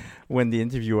when the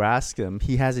interviewer asked him,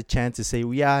 he has a chance to say,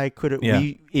 I could have.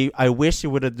 Yeah. I wish it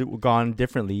would have gone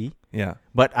differently. Yeah.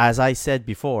 But as I said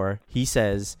before, he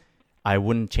says, I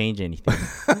wouldn't change anything.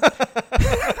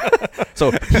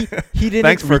 So he didn't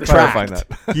Thanks for clarifying that.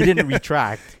 He didn't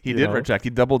retract. He did retract. He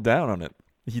doubled down on it.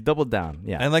 He doubled down,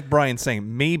 yeah. And like Brian's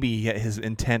saying, maybe his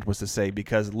intent was to say,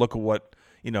 because look at what,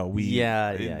 we...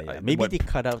 Yeah. Maybe they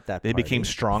cut out that part. They became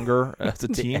stronger as a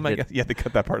team, I guess. Yeah, they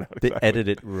cut that part out. They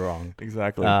edited it wrong.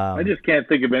 Exactly. I just can't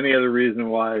think of any other reason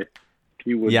why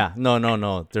he would... Yeah,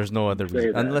 no. There's no other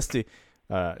reason. that. Unless they...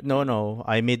 no,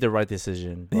 I made the right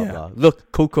decision. Blah, blah.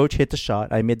 Look, coach hit the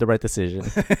shot. I made the right decision.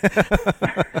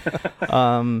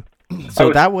 That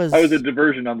was... I was a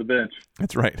diversion on the bench.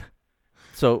 That's right.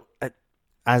 So,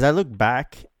 as I look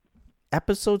back,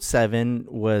 episode 7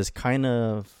 was kind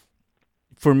of...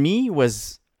 For me,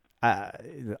 was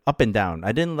up and down.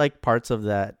 I didn't like parts of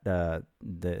that,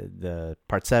 the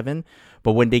part 7.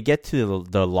 But when they get to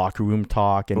the locker room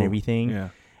talk and everything... Yeah.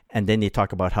 And then they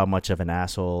talk about how much of an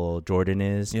asshole Jordan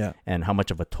is, and how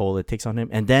much of a toll it takes on him.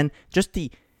 And then just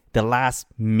the last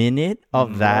minute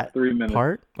of that 3 minutes.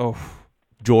 part,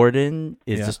 Jordan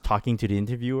is just talking to the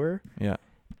interviewer. Yeah.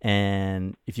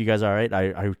 And if you guys are all right,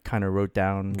 I kind of wrote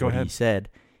down what he said.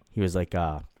 He was like,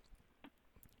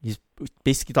 he's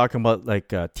basically talking about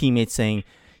like teammates saying,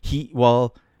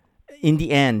 in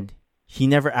the end, he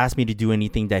never asked me to do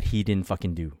anything that he didn't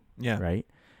fucking do. Yeah. Right?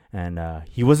 And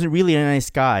he wasn't really a nice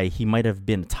guy. He might have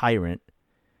been a tyrant.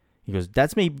 He goes,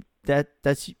 that's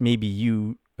maybe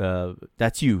you.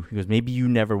 That's you. He goes, maybe you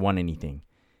never won anything.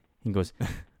 He goes,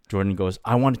 Jordan goes,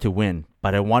 I wanted to win,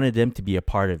 but I wanted them to be a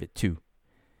part of it too.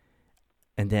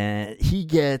 And then he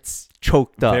gets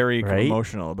choked up. Very right?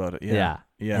 emotional about it. Yeah.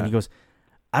 And he goes,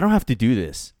 I don't have to do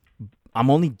this. I'm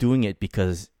only doing it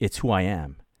because it's who I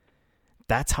am.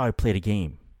 That's how I play the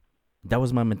game. That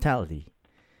was my mentality.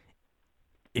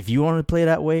 If you want to play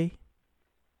that way,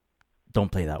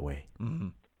 don't play that way. Mm-hmm.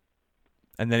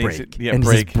 And then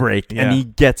break. And he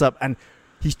gets up and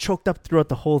he's choked up throughout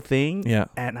the whole thing. Yeah.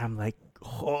 And I'm like,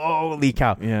 holy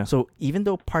cow. Yeah. So even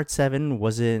though part 7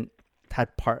 wasn't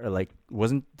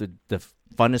the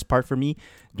funnest part for me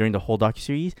during the whole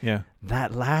docu-series,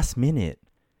 that last minute,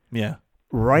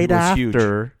 right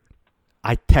after, huge.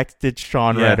 I texted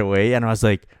Sean right away and I was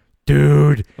like,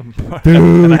 Dude.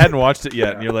 And I hadn't watched it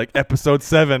yet. And you're like, episode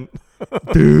 7.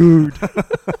 Dude.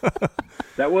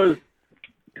 That was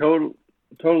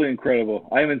totally incredible.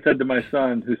 I even said to my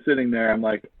son who's sitting there, I'm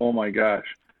like, oh my gosh,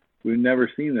 we've never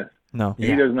seen this. No. And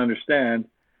he doesn't understand.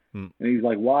 And he's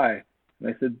like, why? And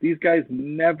I said, these guys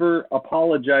never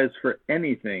apologize for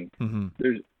anything.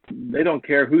 Mm-hmm. They don't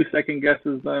care who second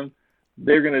guesses them.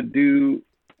 They're going to do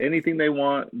anything they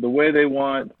want, the way they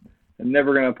want. And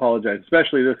never going to apologize,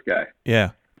 especially this guy.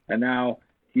 Yeah. And now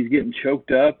he's getting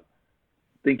choked up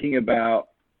thinking about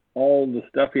all the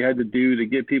stuff he had to do to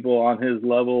get people on his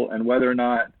level and whether or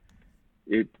not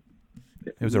it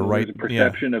was a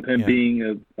perception of him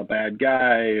being a bad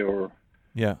guy or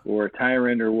a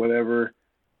tyrant or whatever.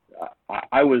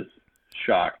 I was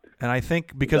shocked. And I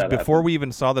think because that before happened. we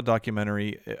even saw the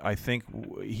documentary, I think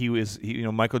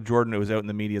Michael Jordan, it was out in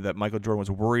the media that Michael Jordan was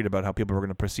worried about how people were going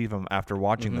to perceive him after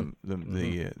watching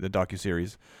the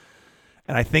docu-series.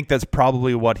 And I think that's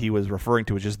probably what he was referring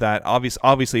to, which is that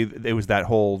obviously it was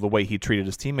the way he treated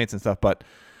his teammates and stuff, but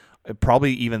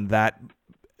probably even that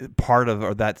part of,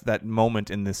 or that moment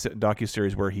in this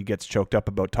docu-series where he gets choked up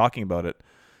about talking about it,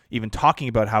 even talking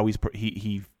about how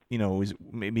he was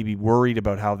maybe worried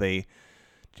about how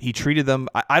he treated them.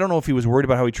 I don't know if he was worried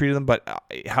about how he treated them, but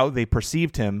how they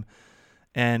perceived him.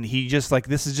 And he just like,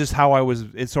 this is just how I was.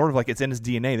 It's sort of like it's in his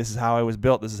DNA. This is how I was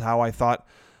built. This is how I thought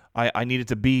I needed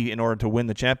to be in order to win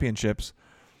the championships.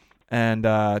 And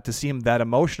to see him that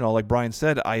emotional, like Brian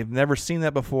said, I've never seen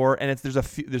that before. And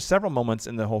there's several moments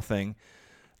in the whole thing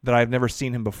that I've never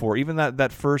seen him before. Even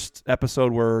that first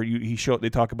episode where they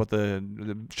talk about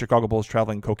the Chicago Bulls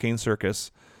traveling cocaine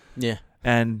circus. Yeah.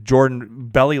 And Jordan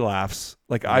belly laughs.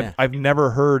 Like I've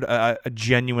never heard a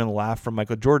genuine laugh from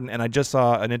Michael Jordan. And I just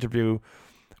saw an interview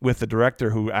with the director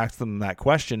who asked them that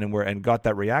question and got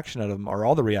that reaction out of him, or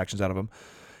all the reactions out of him.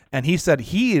 And he said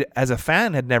he, as a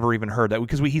fan, had never even heard that,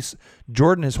 because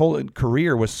Jordan, his whole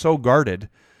career was so guarded,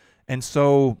 and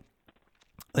so,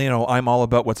 I'm all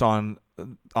about what's on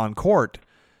court,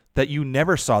 that you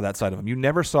never saw that side of him. You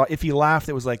never saw, if he laughed,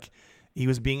 it was like he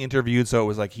was being interviewed, so it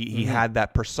was like he had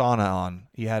that persona on.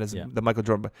 He had the Michael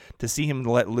Jordan. But to see him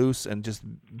let loose and just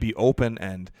be open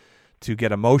and to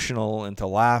get emotional and to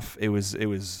laugh, it was.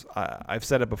 I've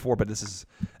said it before, but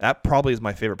that probably is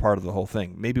my favorite part of the whole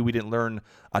thing. Maybe we didn't learn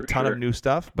a ton of new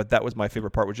stuff, but that was my favorite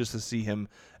part, was just to see him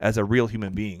as a real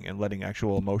human being and letting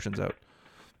actual emotions out.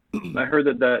 I heard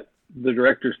that the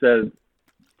director said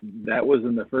that was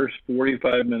in the first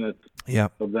 45 minutes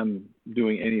of them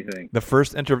doing anything. The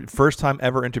first time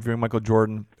ever interviewing Michael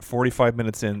Jordan, 45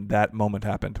 minutes in, that moment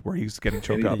happened where he's getting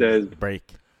choked up. Says,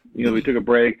 break. We took a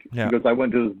break. Yeah. He goes, I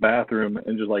went to his bathroom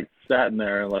and just like sat in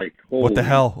there and like, holy what the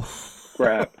hell?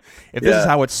 crap. If this is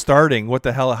how it's starting, what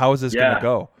the hell? How is this going to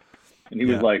go? And he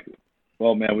was like,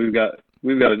 well, man, we've got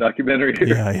a documentary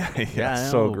here. Yeah.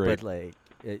 So great. But like,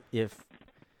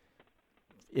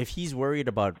 if he's worried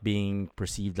about being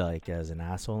perceived like as an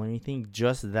asshole or anything,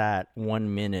 just that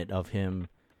 1 minute of him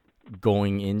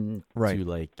going into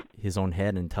like his own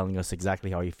head and telling us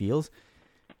exactly how he feels,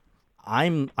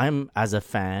 I'm as a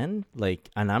fan, like,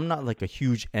 and I'm not like a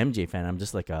huge MJ fan, I'm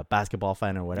just like a basketball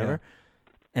fan or whatever.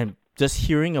 And just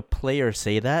hearing a player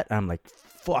say that, I'm like,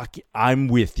 fuck, I'm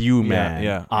with you, man.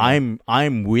 Yeah.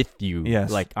 I'm with you.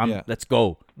 Yes. Like, let's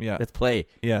go. Yeah. Let's play.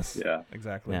 Yes. Yeah.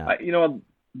 Exactly. Yeah.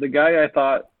 The guy I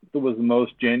thought was the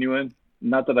most genuine,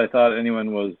 not that I thought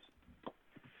anyone was,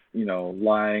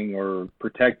 lying or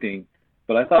protecting,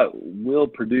 but I thought Will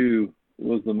Perdue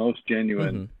was the most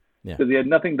genuine. Mm-hmm. Yeah. Because he had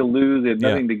nothing to lose, he had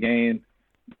nothing to gain.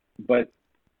 But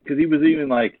because he was even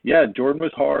like, Jordan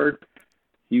was hard.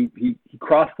 He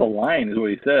crossed the line, is what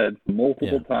he said,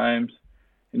 multiple times.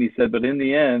 And he said, but in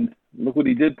the end, look what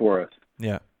he did for us.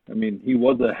 Yeah. I mean, he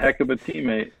was a heck of a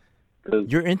teammate.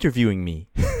 You're interviewing me.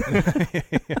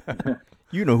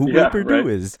 You know who Will Perdue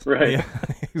is. Right. Yeah.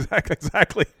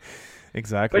 Exactly.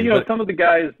 But, some of the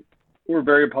guys were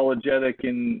very apologetic,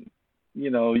 and,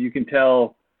 you can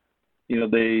tell,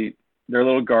 they're a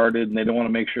little guarded and they don't want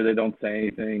to make sure they don't say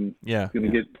anything. Yeah.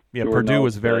 Jordan Perdue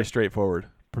was very straightforward.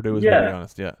 Perdue was very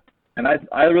honest. Yeah. And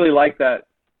I really like that.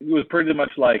 It was pretty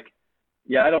much like,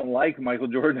 I don't like Michael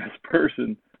Jordan as a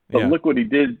person, but look what he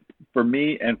did for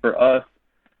me and for us.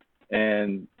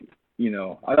 And,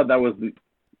 I thought that was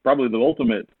probably the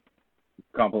ultimate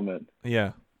compliment.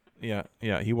 Yeah.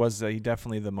 He was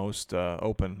definitely the most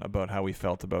open about how he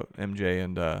felt about MJ,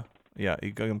 and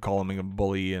he calling him a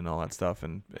bully and all that stuff.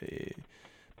 And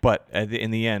but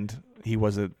in the end, he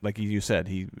was like you said,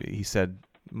 he said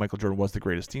Michael Jordan was the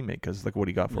greatest teammate because look what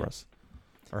he got for us,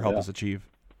 or helped us achieve.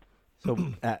 So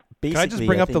basically, can I just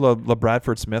bring up the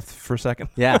LaBradford Smith for a second?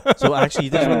 Yeah. So actually,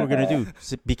 this is what we're gonna do,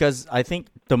 because I think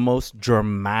the most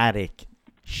dramatic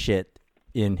shit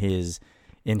in his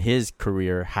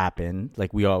career happened.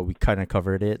 Like we kind of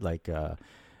covered it, like the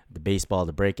baseball,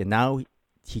 the break, and now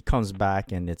he comes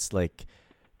back, and it's like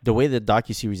the way the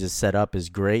docuseries is set up is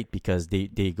great because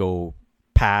they go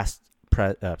past,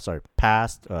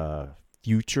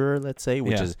 future, let's say,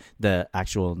 which is the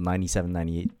actual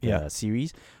 97-98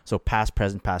 series. So past,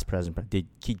 present. They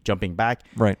keep jumping back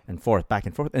and forth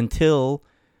until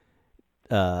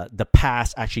the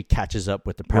past actually catches up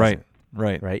with the present.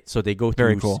 Right. So they go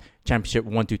through championship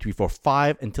 1, 2, 3, 4,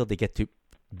 5 until they get to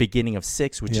beginning of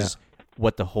 6, which is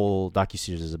what the whole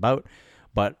docuseries is about.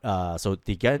 But so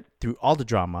they get through all the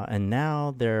drama, and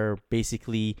now they're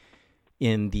basically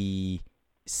in the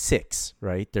 6,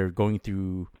 right? They're going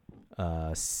through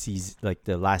season, like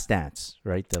the Last Dance,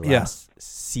 right? The Yeah. last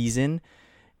season.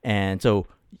 And so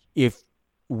if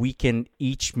we can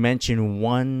each mention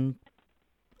one,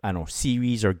 I don't know,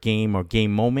 series or game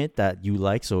moment that you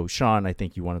like. So Sean, I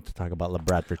think you wanted to talk about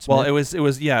LeBradford Smith. Well, it was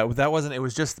that wasn't. It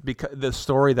was just because the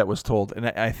story that was told, and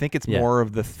I think it's more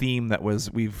of the theme that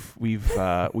was we've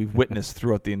witnessed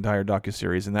throughout the entire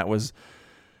docuseries, and that was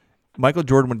Michael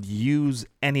Jordan would use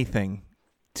anything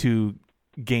to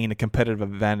gain a competitive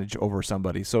advantage over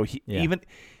somebody. So even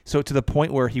to the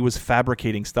point where he was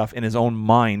fabricating stuff in his own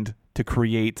mind to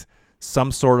create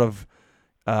some sort of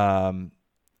not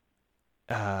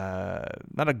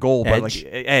a goal, but like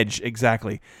edge,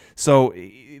 exactly. So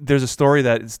there's a story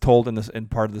that is told in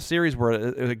part of the series where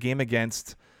a game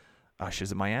against,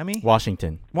 is it Miami?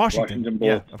 Washington Bulls.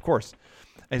 Yeah, of course.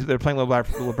 And they're playing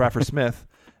LeBradford Smith.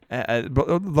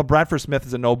 LeBradford Smith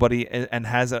is a nobody and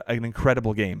has an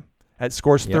incredible game. It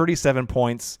scores 37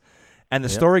 points, and the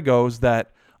story goes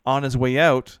that on his way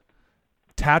out,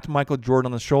 tapped Michael Jordan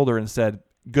on the shoulder and said,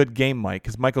 "Good game, Mike,"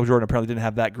 because Michael Jordan apparently didn't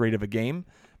have that great of a game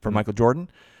for Michael Jordan.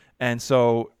 And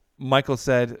so Michael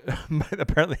said,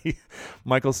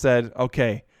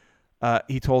 okay,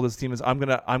 he told his team, I'm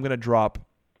gonna drop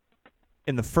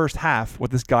in the first half what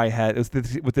this guy had,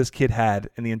 what this kid had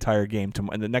in the entire game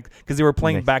and the next, because they were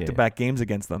playing back-to-back games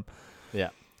against them. Yeah.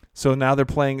 So now they're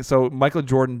playing. So Michael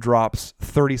Jordan drops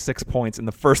 36 points in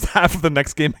the first half of the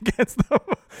next game against them.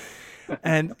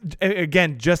 And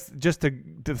again, just to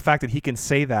the fact that he can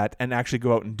say that and actually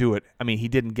go out and do it. I mean, he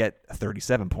didn't get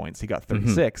 37 points; he got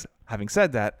 36. Having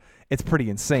said that, it's pretty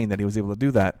insane that he was able to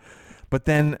do that. But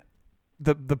then,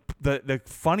 the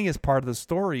funniest part of the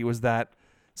story was that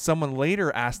someone later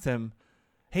asked him,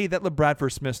 "Hey, that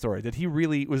LeBradford Smith story, did he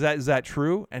really? Is that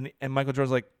true?" And Michael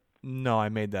Jordan's like, "No, I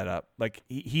made that up. Like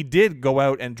he did go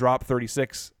out and drop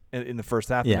 36 in the first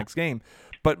half of the next game."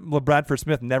 But LeBradford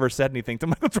Smith never said anything to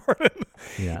Michael Jordan.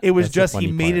 Yeah, it was just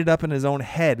he made it up in his own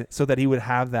head so that he would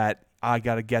have that, I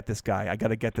got to get this guy. I got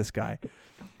to get this guy.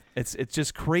 It's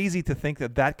just crazy to think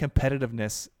that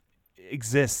competitiveness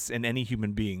exists in any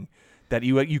human being, that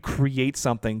you create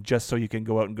something just so you can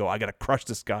go out and go, I got to crush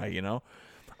this guy, you know?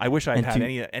 I wish I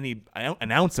had any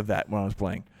an ounce of that when I was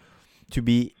playing.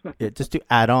 Just to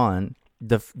add on,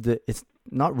 it's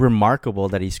not remarkable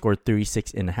that he scored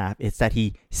 36.5. It's that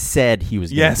he said he was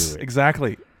going to do it. Yes,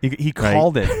 exactly. He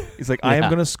called it. He's like, I am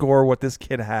going to score what this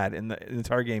kid had in the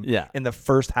entire game in the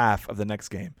first half of the next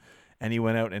game. And he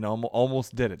went out and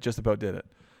almost did it, just about did it.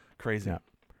 Crazy. Yeah.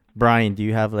 Brian, do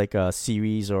you have like a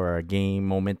series or a game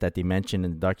moment that they mentioned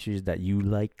in the docu-series that you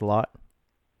liked a lot?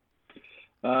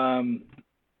 Not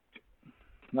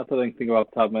that I can think about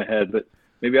off the top of my head, but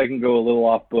maybe I can go a little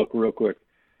off book real quick.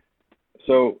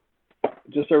 So,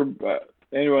 just so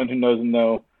anyone who doesn't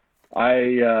know,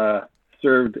 I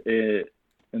served an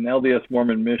LDS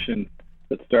Mormon mission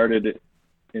that started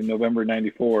in November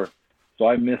 '94. So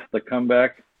I missed the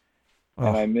comeback,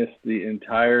 and I missed the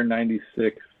entire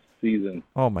 '96 season.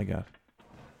 Oh my God!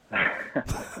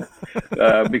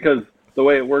 Because the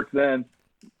way it worked then,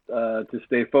 to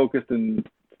stay focused and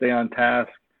stay on task,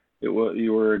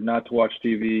 you were not to watch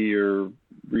TV or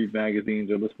read magazines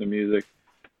or listen to music.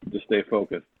 Just stay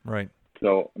focused. Right.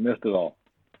 So I missed it all.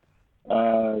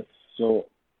 So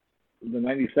the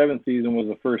 '97 season was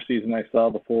the first season I saw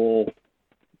the full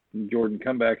Jordan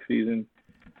comeback season,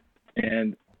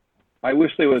 and I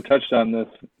wish they would have touched on this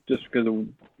just because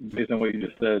based on what you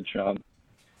just said, Sean.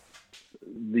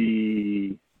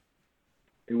 It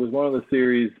was one of the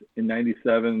series in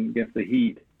 '97 against the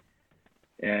Heat,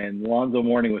 and Lonzo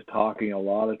Mourning was talking a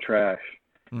lot of trash.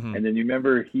 Mm-hmm. And then you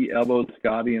remember he elbowed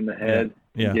Scotty in the head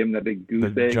and gave him that big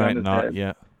goose egg on his head.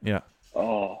 Yeah.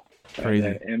 Oh, crazy.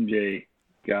 And MJ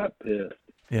got pissed.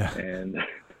 Yeah. And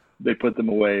they put them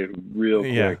away real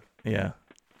quick. Yeah.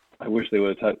 I wish they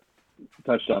would have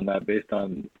touched on that based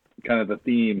on kind of the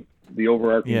theme, the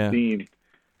overarching theme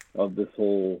of this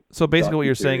whole. So basically, what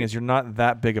you're saying is you're not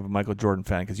that big of a Michael Jordan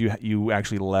fan because you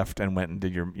actually left and went and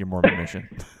did your Mormon mission.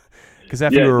 Because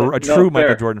if you were a true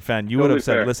Michael Jordan fan, you would have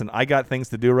said, listen, I got things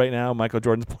to do right now. Michael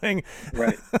Jordan's playing.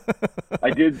 Right.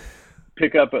 I did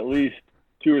pick up at least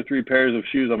 2 or 3 pairs of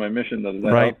shoes on my mission, though. Does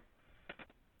that help?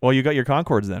 Well, you got your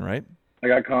Concords then, right? I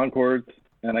got Concords,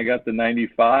 and I got the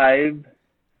 95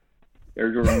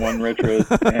 Air Jordan 1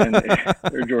 retros and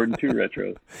Air Jordan 2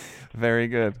 retros. Very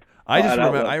good.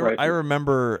 I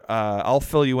remember. I'll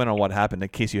fill you in on what happened in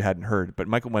case you hadn't heard. But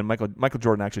when Michael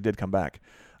Jordan actually did come back.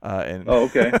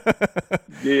 Okay.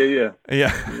 Yeah.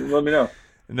 Let me know.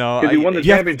 No, Because he won the do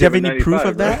you have championship in any proof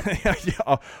of 95, that? right?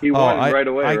 Yeah, He won right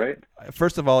away, right?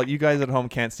 First of all, you guys at home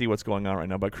can't see what's going on right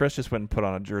now, but Chris just went and put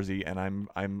on a jersey, and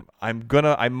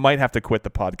I might have to quit the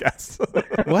podcast.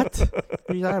 What? What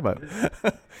are you talking about?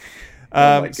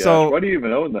 Oh my gosh. So Why do you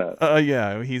even own that?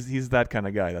 yeah, he's that kind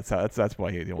of guy. That's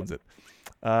why he owns it.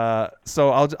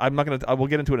 So I will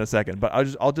get into it in a second, but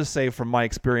I'll just say from my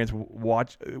experience,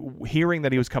 hearing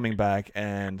that he was coming back,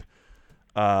 and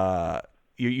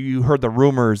you heard the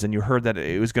rumors, and you heard that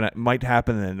it was might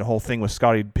happen, and the whole thing with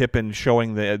Scottie Pippen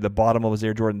showing the bottom of his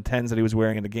Air Jordan 10s that he was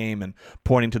wearing in the game, and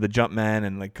pointing to the jump man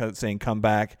and like saying come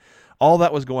back. All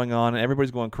that was going on, and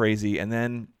everybody's going crazy, and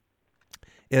then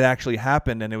it actually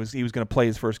happened, and he was going to play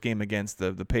his first game against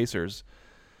the Pacers,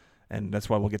 and that's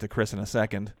why we'll get to Chris in a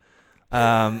second.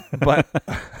 But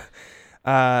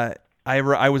I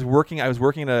was working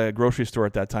in a grocery store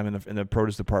at that time in the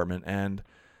produce department, and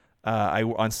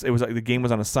the game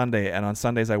was on a Sunday, and on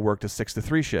Sundays I worked a 6 to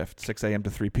 3 shift, 6 a.m. to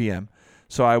 3 p.m.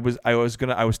 So I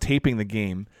was taping the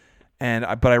game,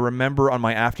 but I remember on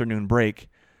my afternoon break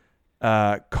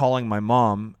calling my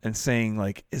mom and saying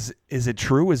like, is it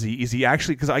true? Is he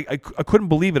actually? Because I couldn't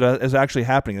believe it as actually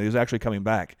happening. He was actually coming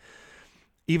back,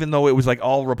 even though it was like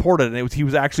all reported and he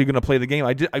was actually going to play the game.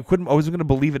 I wasn't going to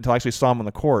believe it until I actually saw him on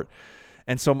the court.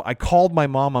 And so I called my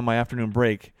mom on my afternoon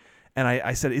break, and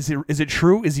I said, is it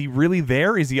true? Is he really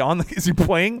there? Is he is he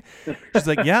playing? She's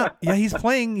like, yeah, he's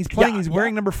playing. He's playing. He's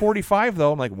wearing number 45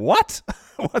 though. I'm like, what?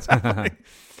 What's happening?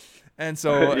 And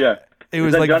so it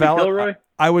was like Kilroy?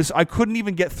 I couldn't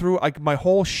even get through like my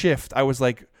whole shift. I was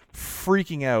like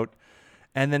freaking out.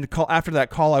 And then after that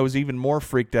call, I was even more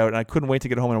freaked out, and I couldn't wait to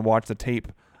get home and watch the tape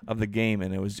of the game.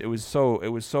 And it was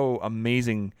so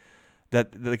amazing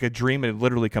that like a dream had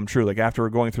literally come true. Like after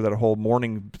going through that whole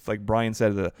mourning, like Brian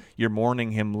said, you're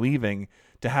mourning him leaving,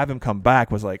 to have him come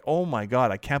back was like, oh my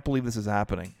God, I can't believe this is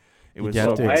happening. It was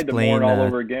so. I had to mourn all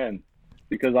over again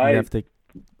because I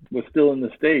was still in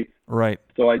the States. Right.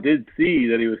 So I did see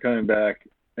that he was coming back,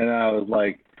 and I was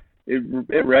like,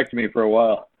 it wrecked me for a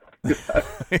while.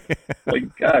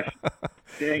 Like, gosh,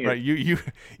 dang it. Right, yeah,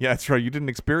 that's right. You didn't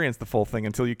experience the full thing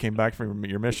until you came back from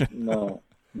your mission. No.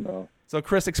 So,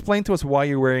 Chris, explain to us why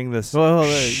you're wearing this. Were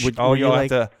you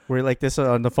like this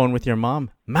on the phone with your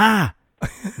mom? Ma,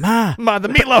 the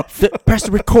meatloaf. Press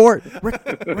record.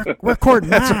 Record,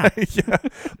 Ma. That's right.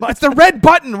 Yeah. It's the red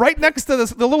button right next to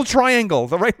the little triangle.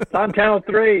 It's on channel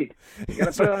 3. You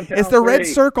gotta put it on channel it's the 3. red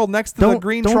circle next to the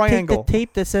green triangle. Don't take the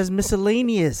tape that says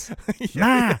miscellaneous.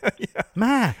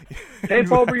 Ma.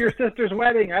 Tape over your sister's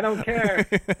wedding. I don't care.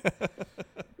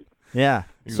 Yeah.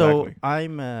 Exactly. So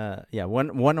I'm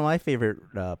one of my favorite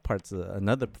parts.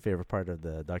 Another favorite part of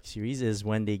the docu-series is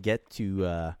when they get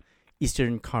to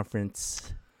Eastern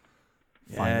Conference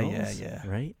Finals. Yeah.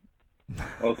 Right.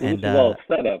 Oh, so this is all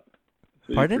set up.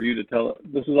 So pardon? For you to tell.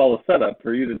 This is all a setup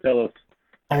for you to tell us.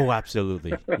 Oh,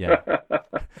 absolutely. Yeah.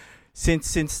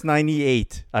 Since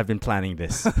 '98, I've been planning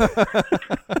this.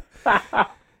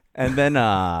 And then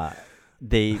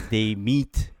they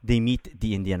meet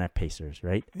the Indiana Pacers,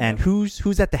 right? Yeah. And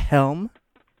who's at the helm?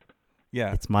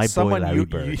 Yeah, it's my boy Larry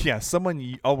Bird.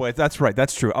 That's right.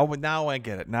 That's true. Oh, now I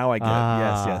get it.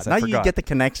 Yes. Now you get the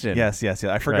connection. Yes.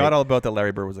 I forgot all about that.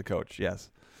 Larry Bird was a coach. Yes.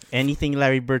 Anything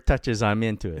Larry Bird touches, I'm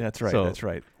into it. That's right. That's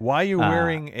right. Why are you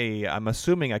wearing I'm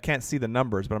assuming, I can't see the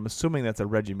numbers, but I'm assuming that's a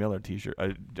Reggie Miller t-shirt,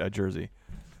 a jersey.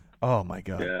 Oh my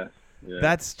God. Yeah.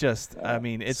 That's just. I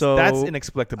mean, that's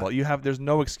inexplicable. There's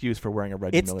no excuse for wearing a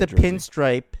Reggie Miller jersey. It's the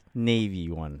pinstripe navy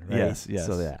one, right? Yes.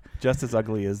 So yeah, just as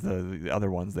ugly as the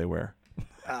other ones they wear.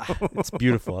 It's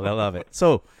beautiful. I love it.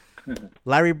 So,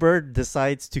 Larry Bird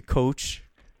decides to coach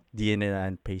the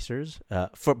Indiana Pacers.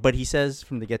 But he says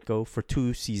from the get-go for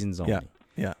 2 seasons only.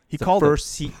 Yeah. He the called first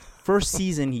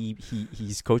season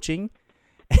he's coaching,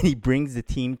 and he brings the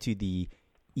team to the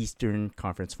Eastern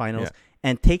Conference Finals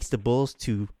and takes the Bulls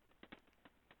to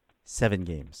 7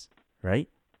 games. Right?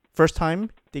 First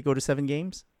time they go to 7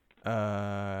 games.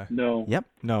 No. Yep.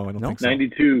 No, I don't think so.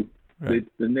 92. Right.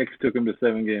 The Knicks took him to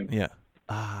 7 games. Yeah.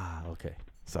 Okay.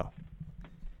 So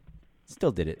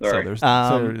still did it. Sorry.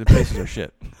 So the Pacers are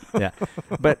shit. Yeah,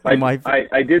 but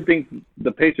I did think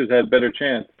the Pacers had a better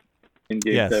chance in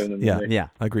Game 7 than the Knicks. Yeah,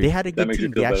 agreed. They had a good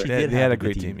team. They actually did. They had a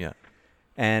great team. Yeah,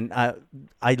 and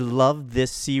I love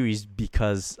this series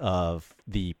because of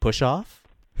the push off.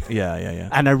 Yeah.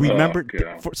 And I remember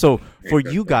for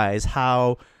you guys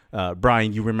how.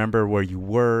 Brian, you remember where you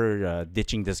were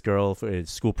ditching this girl for a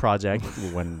school project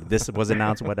when this was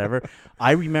announced, whatever.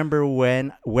 I remember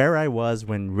where I was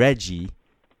when Reggie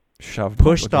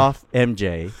pushed off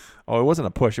MJ. Oh, it wasn't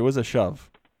a push; it was a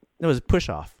shove. It was a push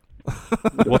off.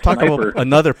 We'll talk Sniper. about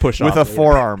another push with a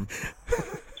forearm.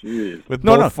 Jeez. With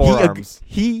No, both no. forearms.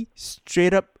 He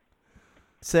straight up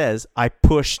says, I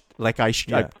pushed, like I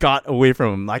got away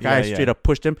from him. Like I straight up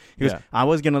pushed him. He goes, I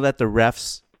was going to let the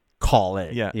refs call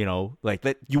it. Yeah. You know, like,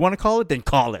 you want to call it? Then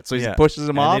call it. So he Yeah. pushes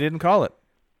him And off. they didn't call it.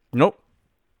 Nope.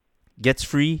 Gets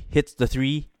free, hits the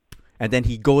 3, and then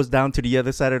he goes down to the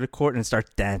other side of the court and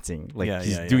starts dancing. Like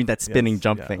he's doing that spinning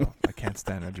jump thing. Oh, I can't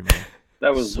stand Reggie Miller.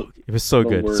 That was It was so the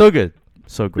good. worst So good.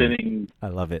 So great. spinning I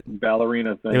love it.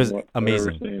 ballerina thing. It was I've ever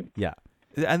amazing. seen. Yeah.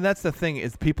 And that's the thing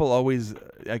is people always,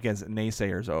 against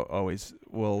naysayers, always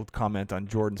will comment on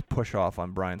Jordan's push off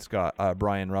on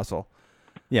Brian Russell.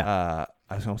 Yeah.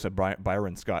 I almost said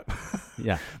Byron Scott.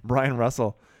 Yeah. Brian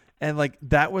Russell. And like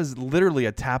that was literally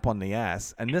a tap on the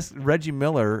ass. And this Reggie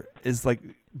Miller is like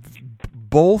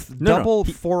both double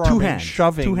forearm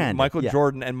shoving Michael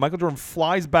Jordan, and Michael Jordan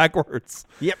flies backwards.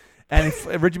 Yep. And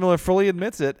Reggie Miller fully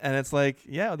admits it, and it's like,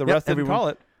 the rest didn't call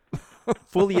it.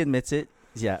 Fully admits it.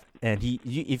 Yeah. And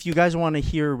if you guys want to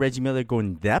hear Reggie Miller go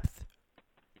in depth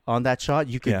on that shot,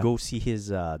 you could go see his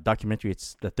documentary.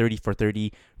 It's the 30 for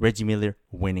 30 Reggie Miller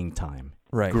winning time.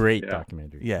 Right. Great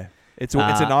documentary. Yeah. It's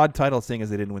an odd title, seeing as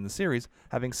they didn't win the series.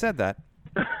 Having said that,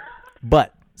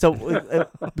 but so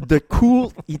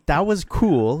that was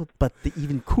cool. But the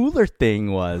even cooler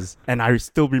thing was, and I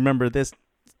still remember this.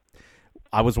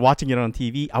 I was watching it on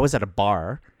TV. I was at a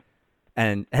bar,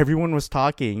 and everyone was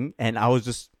talking, and I was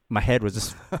just, my head was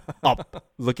just up,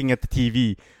 looking at the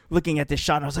TV, looking at this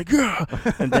shot. And I was like, yeah.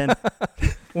 And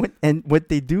then, what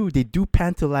they do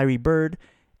pan to Larry Bird,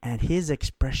 and his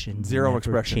expression Zero never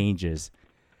expression changes.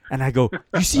 And I go,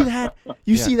 you see that?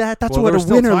 You see that? That's well, what a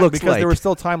winner looks because like. there was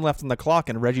still time left on the clock,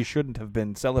 and Reggie shouldn't have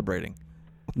been celebrating.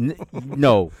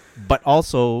 No, but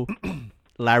also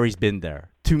Larry's been there.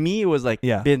 To me, it was like,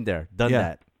 been there, done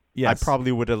that. Yes. I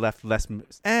probably would have left less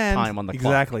time on the clock.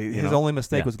 Exactly. His only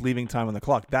mistake was leaving time on the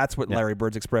clock. That's what Larry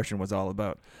Bird's expression was all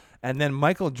about. And then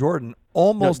Michael Jordan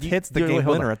almost hits the game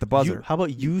winner at the buzzer. How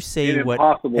about you say what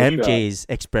MJ's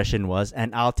expression was,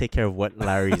 and I'll take care of what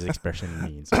Larry's expression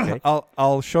means. Okay.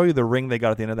 I'll show you the ring they got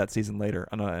at the end of that season later,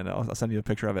 and I'll send you a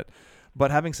picture of it.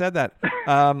 But having said that,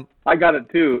 I got it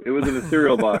too. It was in a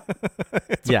cereal box.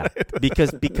 Yeah,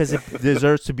 because it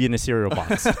deserves to be in a cereal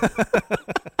box.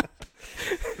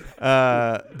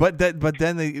 But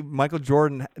then Michael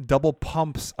Jordan double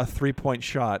pumps a 3-point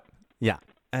shot. Yeah.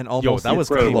 And almost that was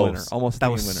close. winner. Almost that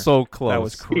was so close. That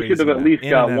was crazy. He should have at least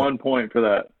got 1 point for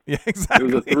that. Yeah, exactly.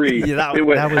 It was a 3. Yeah,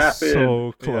 that was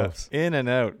so close. Yeah. In and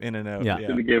out. Yeah.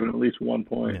 Should have given at least 1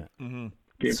 point. Yeah. Mm-hmm.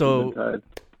 Game so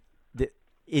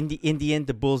in the end,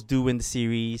 the Bulls do win the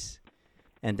series,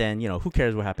 and then who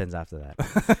cares what happens after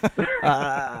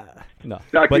that? No,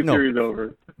 series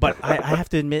over. But I have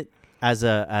to admit, as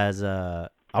I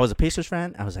was a Pacers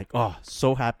fan. I was like, oh,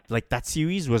 so happy. Like, that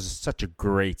series was such a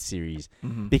great series.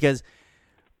 Mm-hmm. Because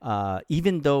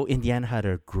even though Indiana had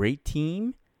a great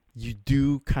team, you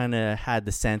do kind of had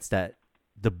the sense that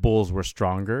the Bulls were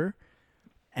stronger.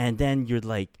 And then you're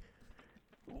like,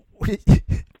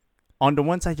 on the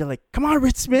one side, you're like, come on,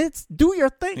 Rich Smith, do your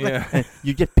thing. Yeah. Like,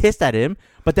 you get pissed at him.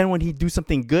 But then when he do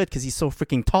something good because he's so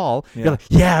freaking tall, you're like,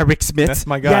 yeah, Rick Smith. That's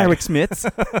my guy. Yeah, Rick Smith.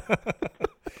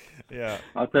 Yeah.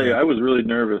 I'll tell you, I was really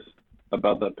nervous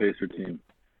about that Pacer team.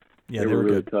 Yeah, they were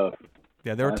really good. tough.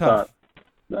 Yeah, they were tough.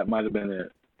 That might have been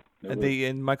it.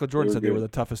 And Michael Jordan said good. they were the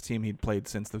toughest team he'd played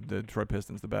since the Detroit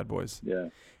Pistons, the Bad Boys. Yeah.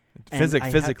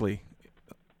 Physically.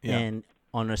 Yeah. And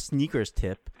on a sneakers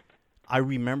tip, I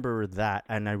remember that,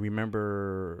 and I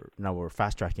remember, now we're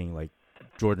fast tracking, like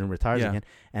Jordan retires again.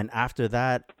 And after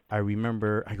that, I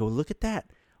go, look at that.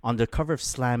 On the cover of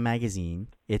Slam magazine,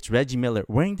 it's Reggie Miller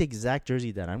wearing the exact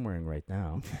jersey that I'm wearing right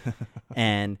now.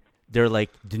 And they're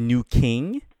like the new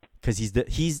king, because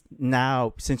he's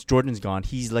now, since Jordan's gone,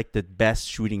 he's like the best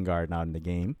shooting guard now in the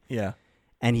game. Yeah.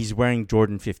 And he's wearing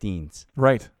Jordan 15s.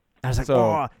 Right. I was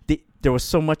like, there was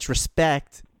so much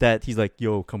respect that he's like,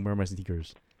 yo, come wear my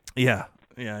sneakers. Yeah.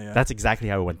 Yeah. That's exactly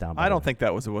how it went down. I don't think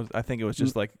that was. I think it was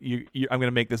just like I'm going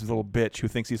to make this little bitch who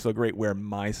thinks he's so great wear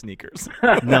my sneakers.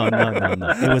 No.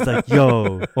 It was like,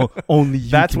 yo, only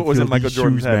you. That's can what was feel in Michael these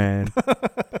Jordan's shoes, head. man.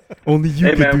 Only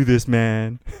you can do this,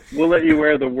 man. We'll let you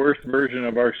wear the worst version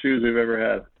of our shoes we've ever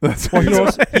had. That's Well,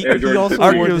 what he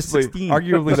also wore the 16.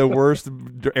 Arguably the worst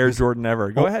Air Jordan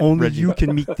ever. Go ahead, Only Reggie. you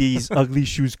can make these ugly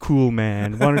shoes cool,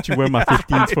 man. Why don't you wear my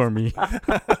 15s for me?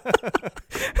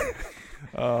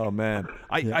 Oh man,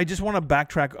 I just want to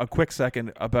backtrack a quick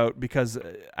second because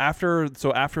after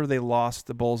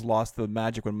the Bulls lost the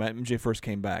Magic when MJ first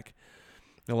came back.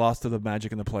 They lost to the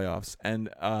Magic in the playoffs, and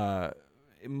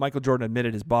Michael Jordan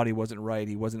admitted his body wasn't right.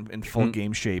 He wasn't in full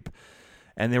game shape,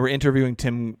 and they were interviewing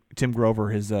Tim Grover,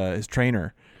 his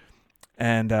trainer.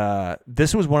 And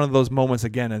this was one of those moments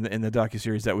again in the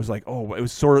docuseries that was like, oh, it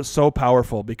was so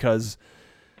powerful because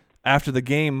after the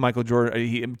game,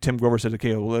 Tim Grover said,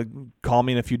 okay, well, call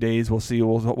me in a few days. We'll see.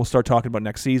 We'll start talking about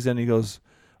next season. He goes,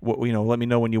 let me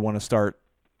know when you want to start,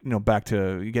 back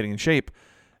to getting in shape.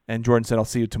 And Jordan said, I'll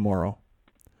see you tomorrow.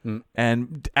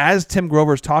 And as Tim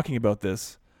Grover is talking about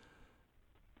this,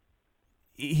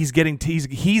 he's getting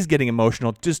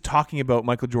emotional just talking about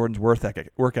Michael Jordan's work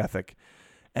ethic.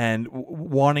 And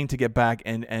wanting to get back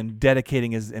and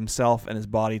dedicating himself and his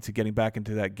body to getting back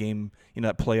into that game,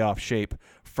 that playoff shape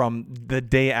from the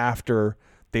day after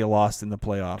they lost in the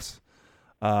playoffs.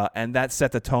 And that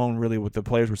set the tone really what the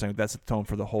players were saying. That's the tone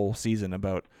for the whole season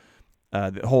about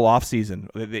the whole off season.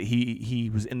 He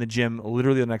was in the gym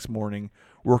literally the next morning,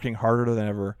 working harder than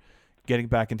ever, getting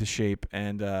back into shape.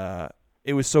 And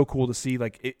it was so cool to see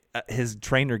his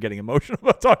trainer getting emotional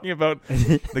about talking about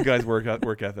the guy's work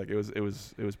ethic. It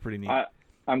was pretty neat.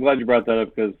 I'm glad you brought that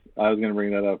up because I was going to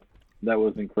bring that up. That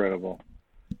was incredible.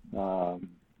 That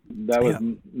was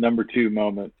number 2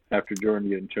 moment after Jordan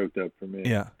getting choked up for me.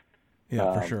 Yeah,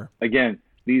 for sure. Again,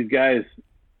 these guys,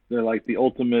 they're like the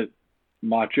ultimate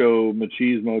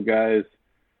machismo guys.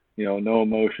 No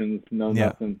emotions, no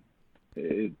nothing.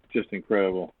 It's just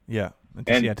incredible. Yeah,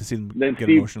 and to see them get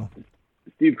emotional.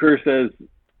 Steve Kerr says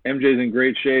MJ's in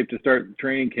great shape to start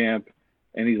training camp,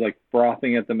 and he's like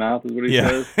frothing at the mouth is what he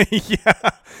says. Yeah,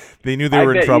 they knew they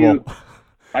were in trouble.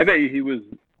 I bet you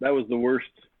that was the worst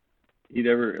he'd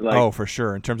ever Oh, for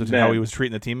sure. In terms of how he was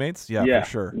treating the teammates? Yeah, for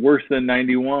sure. Worse than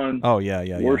 91. Oh,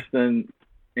 yeah. Worse than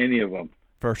any of them.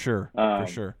 For sure.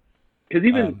 Because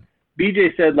even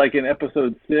BJ said in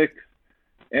episode 6,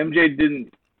 MJ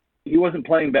he wasn't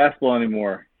playing basketball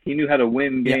anymore. He knew how to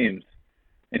win games.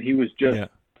 And he was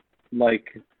just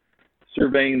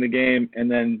surveying the game, and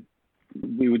then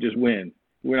we would just win.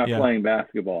 We're not playing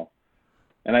basketball.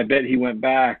 And I bet he went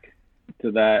back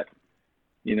to that,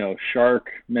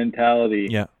 shark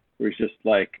mentality where he's just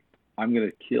I'm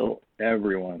going to kill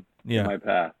everyone in my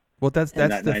path. Well, that's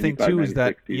the thing too is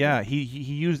that he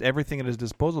used everything at his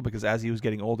disposal because as he was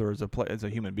getting older as a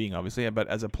human being, obviously, but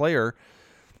as a player,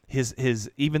 his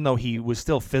even though he was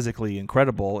still physically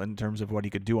incredible in terms of what he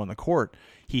could do on the court,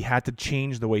 he had to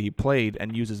change the way he played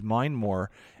and use his mind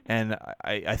more. And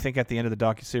I think at the end of the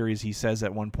docuseries, he says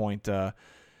at one point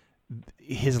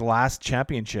his last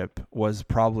championship was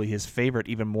probably his favorite,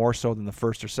 even more so than the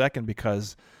first or second,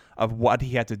 because of what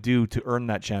he had to do to earn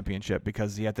that championship.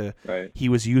 Because he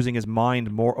was using his mind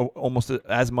more, almost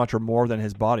as much or more than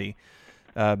his body.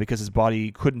 Because his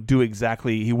body couldn't do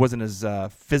he wasn't as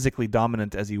physically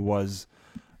dominant as he was,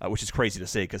 which is crazy to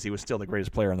say because he was still the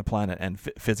greatest player on the planet and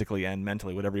physically and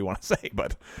mentally, whatever you want to say.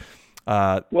 But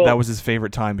that was his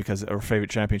favorite time or favorite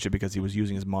championship because he was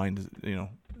using his mind,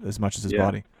 as much as his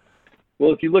body.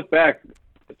 Well, if you look back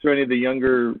to any of the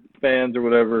younger fans or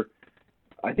whatever,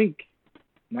 I think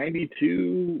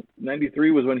 92,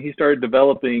 93 was when he started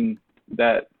developing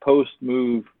that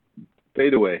post-move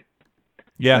fadeaway.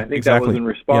 Yeah, and I think exactly. that was in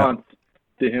response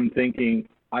to him thinking,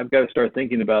 I've got to start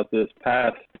thinking about this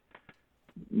past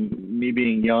me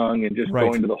being young and just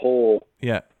going to the hole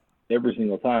every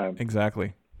single time.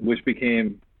 Exactly. Which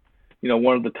became,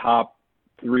 one of the top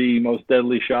 3 most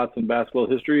deadly shots in basketball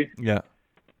history. Yeah.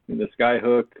 The sky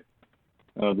hook,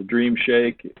 the dream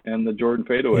shake, and the Jordan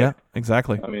fadeaway. Yeah,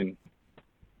 exactly. I mean,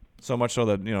 so much so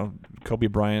that, Kobe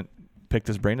Bryant picked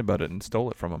his brain about it and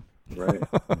stole it from him. Right.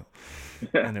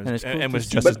 and was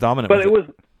just as dominant. But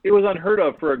it was unheard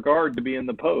of for a guard to be in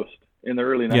the post in the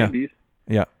early 90s.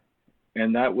 Yeah.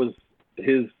 And that was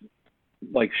his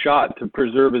shot to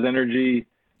preserve his energy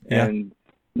and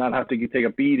not have to take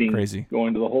a beating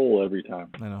going to the hole every time.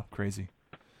 I know, crazy.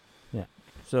 Yeah.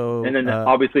 So and then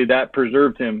obviously that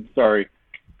preserved him,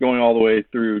 going all the way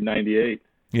through 98.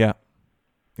 Yeah.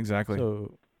 Exactly.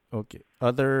 So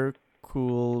other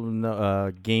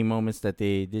cool game moments that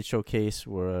they did showcase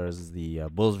was the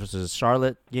Bulls versus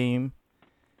Charlotte game.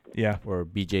 Yeah, where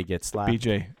BJ gets slapped.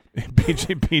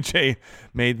 BJ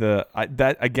made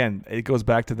that again. It goes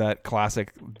back to that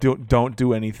classic. Don't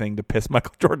do anything to piss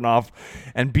Michael Jordan off,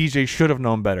 and BJ should have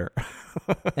known better.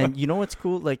 And you know what's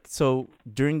cool? So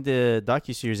during the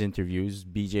docuseries interviews,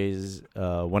 BJ's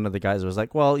one of the guys was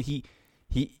like, "Well, he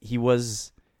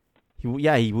was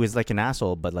like an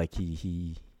asshole, but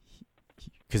he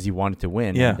because he wanted to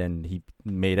win, and then he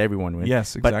made everyone win."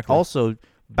 Yes, exactly. But also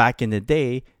back in the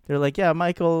day, they're like, "Yeah,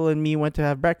 Michael and me went to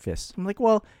have breakfast." I'm like,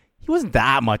 "Well, he wasn't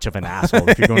that much of an asshole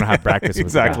if you're going to have breakfast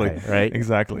with the guy, right?"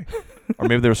 Exactly. Or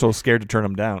maybe they were so scared to turn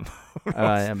him down.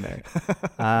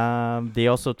 They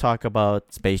also talk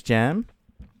about Space Jam.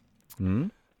 Hmm?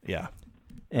 Yeah.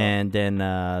 And then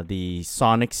the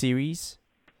Sonic series.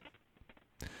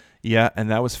 Yeah, and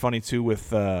that was funny too with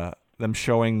them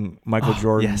showing Michael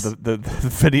Jordan yes. the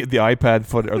video, the iPad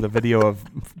foot or the video of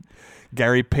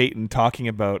Gary Payton talking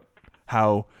about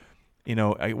how, I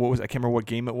can't remember what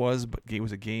game it was, but it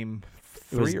was a game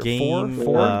It was 3 or game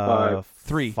 4? 5.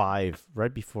 3. 5,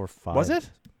 right before 5. Was it?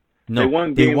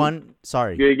 No, They won.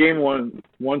 Sorry, Yeah, game 1,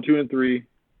 2, and 3,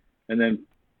 and then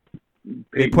They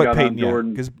Peyton put got Peyton, on yeah,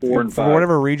 Jordan because 4 and for 5.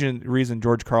 whatever reason,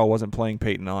 George Karl wasn't playing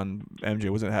Peyton on MJ.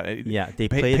 they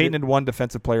played Peyton it. had won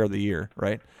Defensive Player of the Year,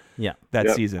 right? Yeah, That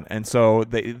Yep. season, and so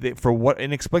they for what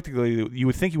inexplicably you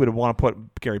would think you would want to put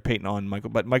Gary Payton on Michael,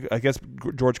 but I guess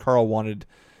George Karl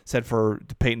said for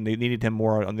Peyton they needed him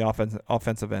more on the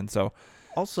offensive end. So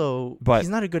also, But- he's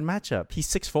not a good matchup. He's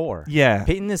 6'4". yeah,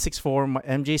 Peyton is 6'4",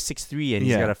 MJ's 6'3", and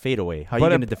he's Yeah. got a fadeaway. How are But you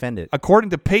going to defend it? according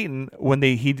to Peyton, when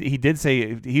he did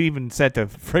say, he even said to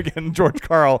friggin' George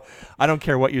Karl, "I don't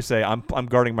care what you say, I'm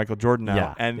guarding Michael Jordan now."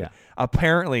 Yeah, And yeah.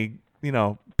 apparently,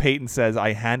 Peyton says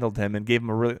I handled him and gave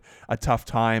him a tough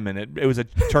time, and it was a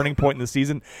turning point in the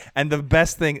season. And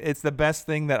it's the best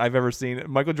thing that I've ever seen.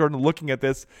 Michael Jordan looking at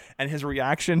this and his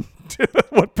reaction to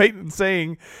what Peyton's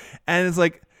saying, and it's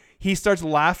like he starts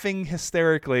laughing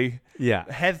hysterically.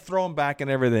 Yeah. Head thrown back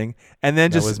and everything, and then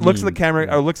That just was looks at the mean. camera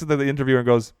Yeah. or looks at the interviewer and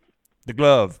goes, "The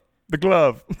glove." He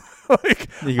goes-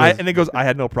 And he goes, "I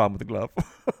had no problem with the glove."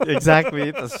 Exactly.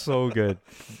 That's so good.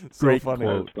 So Great funny.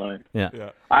 quote. That's fine. Yeah.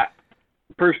 Yeah.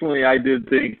 Personally, I did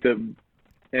think that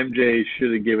MJ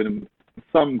should have given him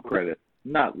some credit.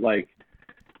 Not like,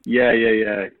 yeah,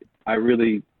 I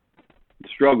really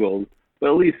struggled,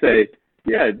 but at least say,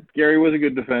 yeah, Gary was a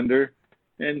good defender,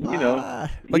 and But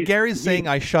he's- Gary's he- saying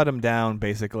I shut him down,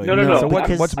 basically. No. So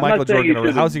because- what's I'm Michael not saying Jordan he going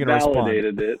to? How's he should going have to respond?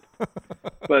 validated it,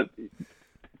 but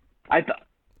I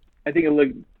think it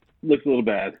looks a little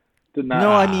bad to not.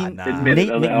 No, I mean admit Nate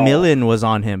it at all. McMillan was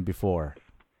on him before.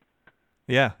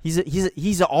 Yeah,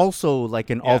 He's also like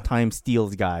an Yeah. all-time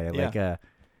steals guy. Yeah.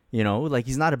 Like like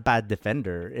he's not a bad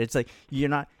defender. It's like you're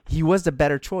not. He was the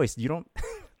better choice. You don't.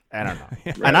 I don't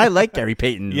know. And I like Gary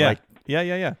Payton. yeah, Like,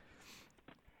 yeah.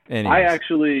 anyways.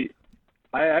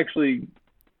 I actually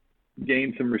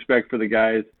gained some respect for the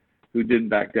guys who didn't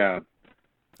back down.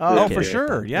 Oh, okay. for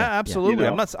sure. Yeah, Yeah. absolutely.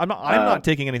 You know, I'm not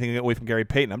taking anything away from Gary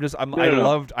Payton.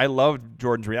 No. I loved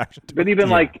Jordan's reaction to But it. even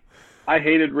Yeah. like, I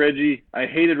hated Reggie. I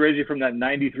hated Reggie from that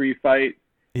 '93 fight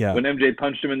Yeah. when MJ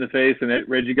punched him in the face and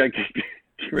Reggie got kicked.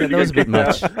 Yeah, that was a bit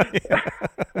much.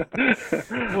 What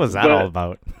What was that all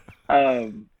about?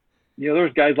 There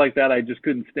was guys like that I just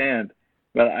couldn't stand.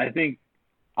 But I think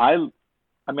I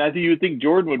think you would think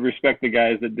Jordan would respect the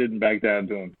guys that didn't back down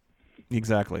to him.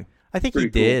 Exactly. I think he pretty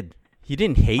cool. did. He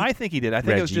didn't hate. I think he did. I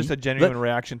think it was Reggie. just a genuine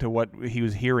reaction to what he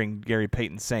was hearing Gary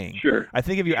Payton saying. Sure. I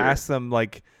think if you Sure. asked them,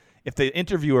 like, if the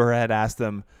interviewer had asked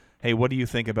them, "Hey, what do you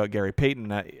think about Gary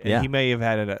Payton?" Yeah. He may have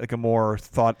had a more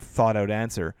thought out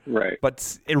answer. Right.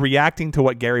 But reacting to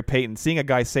what Gary Payton, seeing a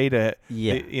guy say to,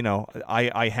 Yeah.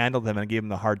 I handled him and gave him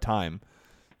the hard time.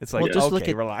 It's like, Well, just okay, look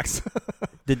at- relax.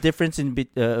 The difference in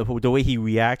the way he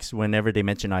reacts whenever they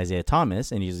mention Isaiah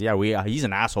Thomas, and he's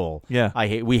an asshole. Yeah.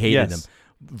 We hated Yes. him.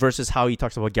 Versus how he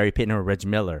talks about Gary Payton or Reg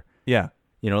Miller. Yeah.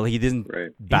 Like he didn't.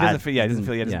 Right. He doesn't feel he had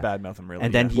his yeah. bad mouth him really.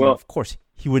 And then yeah. he, of course,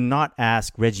 he would not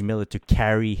ask Reggie Miller to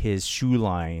carry his shoe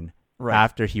line Right.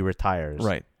 after he retires.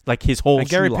 Right. Like his whole And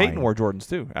Gary shoe Payton line. wore Jordans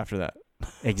too after that.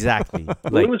 Exactly. Well,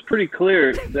 like it was pretty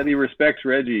clear that he respects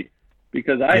Reggie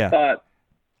because I Yeah. thought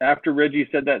after Reggie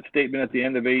said that statement at the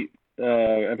end of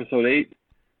episode 8,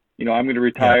 I'm going to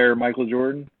retire Michael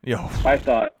Jordan. Yo. I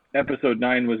thought episode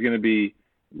 9 was going to be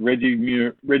Reggie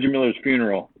Miller's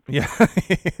funeral, Yeah.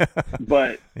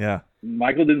 but Yeah.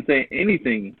 Michael didn't say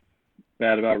anything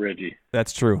bad about Reggie.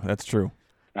 That's true. That's true.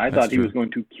 I That's thought he true. was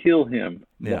going to kill him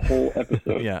the Yeah. whole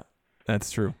episode. Yeah.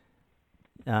 That's true.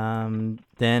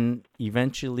 then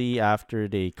eventually after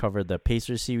they cover the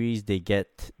Pacers series, they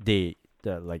get the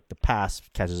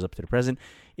past catches up to the present.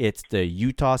 It's the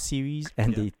Utah series,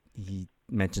 and he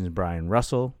mentions Brian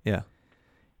Russell. Yeah.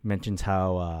 Mentions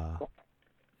how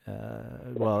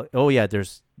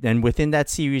and within that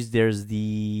series there's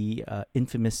the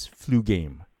infamous flu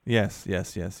game. Yes. Yeah.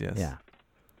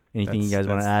 Anything you That's- guys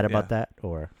want to add about yeah. that,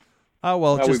 or Oh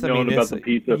well, Now just we've I mean, known about it's the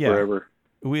pizza yeah. forever.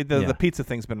 The Yeah. pizza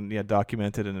thing's been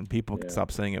documented, and people can Yeah.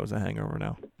 stop saying it was a hangover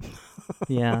now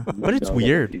yeah, but it's Know about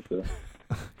weird. pizza.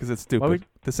 because it's stupid would-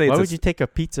 to say. Why it's would you take a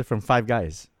pizza from Five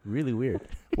Guys? Really weird.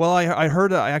 Well, I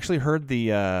actually heard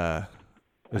the. I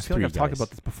was feel like 3 I've talked guys. about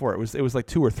this before. It was like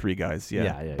 2 or 3 guys. Yeah.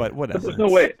 Yeah, But yeah. whatever. But there's no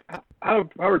way. How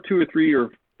are 2 or 3 or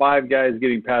 5 guys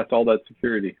getting past all that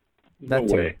security? That No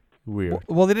too. way. weird.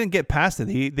 Well, they didn't get past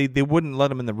it. They wouldn't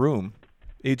let him in the room.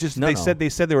 It just they said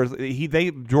there was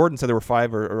Jordan said there were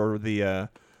 5 or the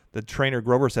trainer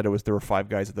Grover said there were 5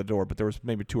 guys at the door, but there was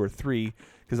maybe 2 or 3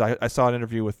 because I saw an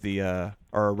interview with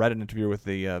or read an interview with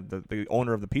the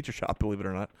owner of the pizza shop, believe it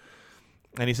or not.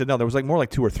 And he said, no, there was more like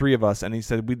 2 or 3 of us. And he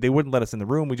said, they wouldn't let us in the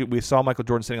room. We saw Michael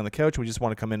Jordan sitting on the couch. And we just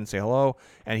want to come in and say hello.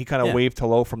 And he kind of waved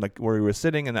hello from where he was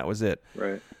sitting, and that was it.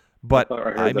 Right. But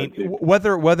I mean,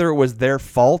 whether it was their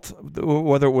fault,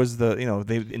 whether it was they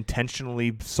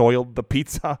intentionally soiled the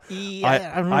pizza,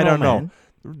 I don't know.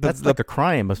 That's like a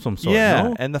crime of some sort. Yeah,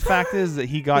 no? and the fact is that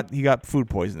he got food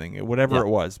poisoning, whatever it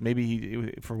was. Maybe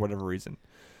he for whatever reason,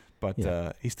 but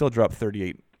he still dropped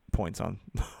 38 points on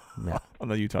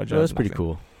the Utah Jazz. That was pretty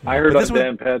cool. I heard on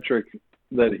Dan Patrick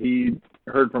that he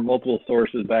heard from multiple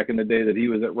sources back in the day that he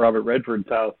was at Robert Redford's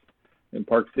house in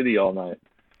Park City all night.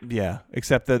 Yeah,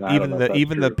 except that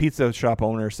even the pizza shop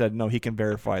owner said no, he can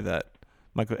verify that.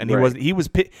 Michael, and he was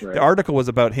the article was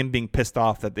about him being pissed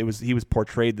off that he was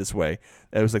portrayed this way.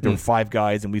 It was like there were 5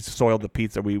 guys and we soiled the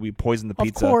pizza, we poisoned the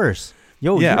pizza. Of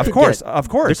course, of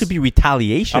course. There could be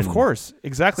retaliation. Of course,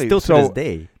 exactly. Still to this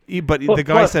day. But the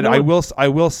guy said, "I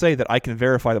will say that I can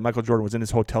verify that Michael Jordan was in his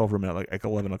hotel room at like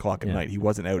 11 o'clock at night. He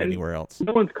wasn't out anywhere else.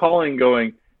 No one's calling,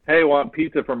 going, "Hey, I want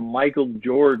pizza from Michael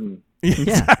Jordan."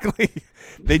 Exactly.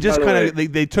 They just kind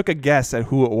of they took a guess at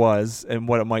who it was and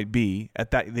what it might be. At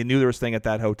that, they knew they were staying at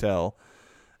that hotel,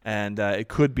 and it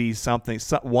could be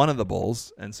one of the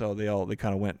Bulls. And so they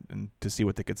kind of went to see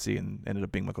what they could see, and ended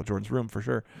up being Michael Jordan's room for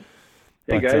sure.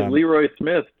 Hey guys, Leroy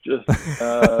Smith just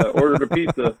ordered a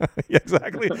pizza.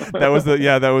 Exactly. That was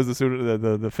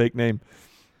the fake name.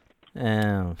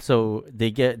 So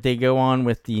they go on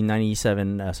with the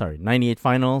 98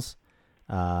 finals.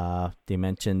 They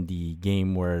mentioned the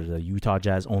game where the Utah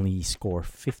Jazz only score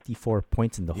 54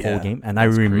 points in the whole game, and I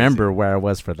remember crazy. Where I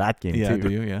was for that game too.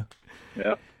 Do you?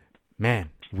 Yeah. Man,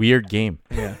 weird game.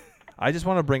 Yeah. I just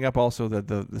want to bring up also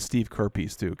the Steve Kerr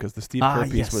piece too, because the Steve Kerr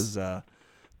piece was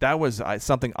that was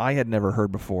something I had never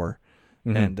heard before,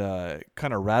 and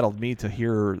kind of rattled me to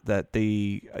hear that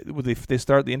the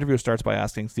interview starts by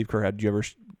asking Steve Kerr, "Had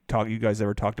you guys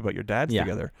ever talked about your dads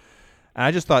together?" And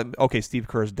I just thought, okay, Steve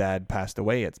Kerr's dad passed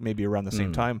away. It's maybe around the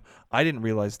same time. I didn't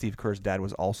realize Steve Kerr's dad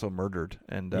was also murdered,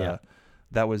 and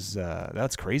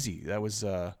that's crazy. That was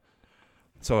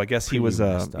so. I guess he was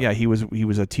he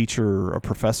was a teacher, a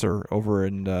professor over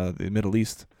in the Middle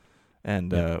East,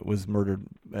 and was murdered,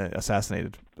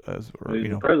 assassinated. The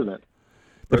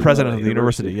president of the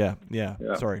university. Yeah.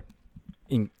 Sorry.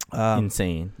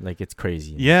 Insane, like it's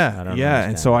crazy.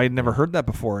 And so I had never heard that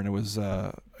before, and it was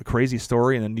a crazy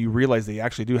story. And then you realize they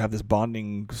actually do have this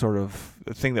bonding sort of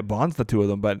thing that bonds the two of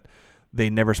them, but they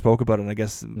never spoke about it. And I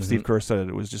guess Steve Kerr said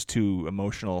it was just too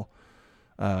emotional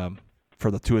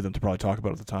for the two of them to probably talk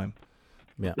about at the time.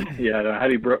 Yeah. How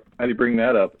do you bring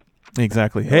that up?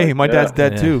 Exactly. Hey, my dad's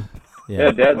dead too.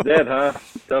 Yeah, dad's dead, huh?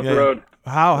 Tough road.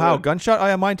 How gunshot?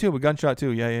 Yeah, mine too. But gunshot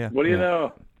too. Yeah. What do you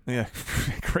know? Yeah,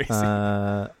 crazy.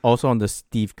 Also on the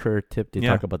Steve Kerr tip, they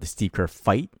talk about the Steve Kerr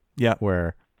fight. Yeah,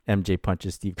 where MJ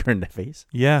punches Steve Kerr in the face.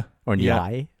 Yeah, or in the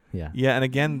eye. Yeah. And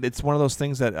again, it's one of those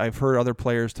things that I've heard other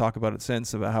players talk about it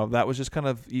since, about how that was just kind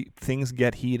of things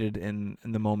get heated in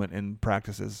the moment in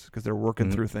practices because they're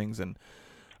working through things and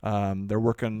they're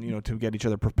working to get each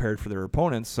other prepared for their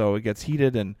opponents. So it gets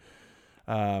heated and.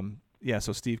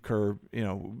 So Steve Kerr,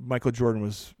 Michael Jordan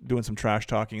was doing some trash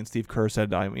talking, and Steve Kerr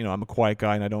said, I'm a quiet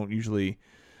guy, and I don't usually,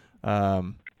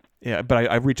 but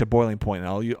I reach a boiling point,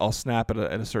 and I'll snap at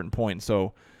a certain point.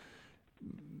 So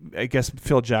I guess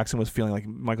Phil Jackson was feeling like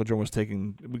Michael Jordan was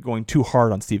going too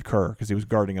hard on Steve Kerr because he was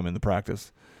guarding him in the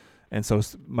practice, and so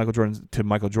Michael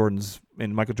Jordan's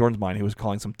mind, he was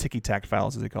calling some ticky-tack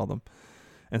fouls, as he called them,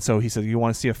 and so he said, "You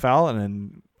want to see a foul, and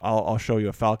then I'll show you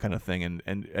a foul kind of thing,"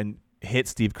 and hit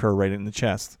Steve Kerr right in the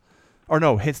chest. Or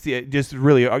no,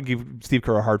 I'll give Steve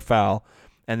Kerr a hard foul,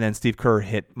 and then Steve Kerr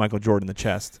hit Michael Jordan in the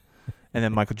chest, and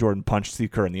then Michael Jordan punched Steve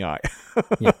Kerr in the eye.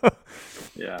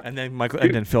 Yeah. And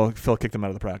then Phil kicked him out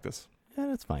of the practice. Yeah,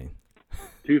 that's fine.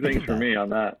 2 things for me on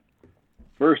that.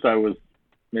 First, I'm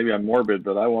morbid,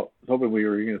 but I was hoping we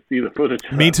were going to see the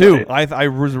footage. Me too. I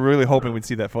was really hoping we'd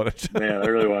see that footage. Man, I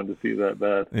really wanted to see that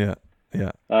bad.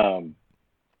 Yeah.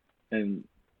 And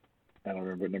I don't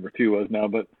remember what number 2 was now,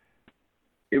 but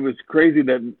it was crazy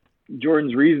that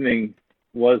Jordan's reasoning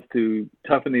was to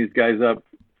toughen these guys up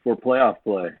for playoff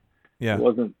play. Yeah. It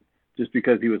wasn't just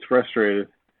because he was frustrated,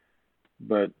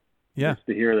 but just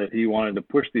to hear that he wanted to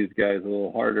push these guys a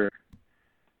little harder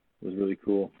was really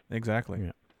cool. Exactly.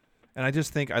 Yeah. And I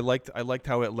just think I liked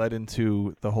how it led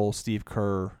into the whole Steve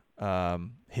Kerr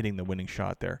hitting the winning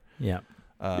shot there. Yeah.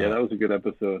 Yeah, that was a good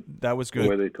episode. That was The way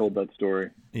good. they told that story.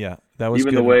 Yeah, that was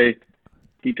Even good. the way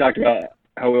he talked about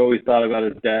how he always thought about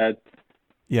his dad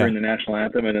Yeah, during the national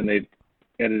anthem, and then they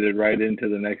edited right into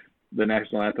the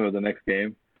national anthem of the next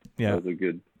game. yeah, That was a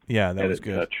good yeah. That was edit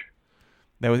good. touch.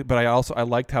 That was, but I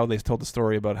liked how they told the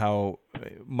story about how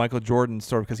Michael Jordan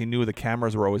sort of, because he knew the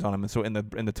cameras were always on him, and so in the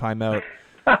timeout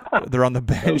they're on the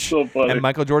That was bench, so funny. and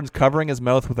Michael Jordan's covering his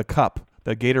mouth with a cup,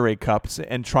 the Gatorade cups,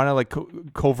 and trying to like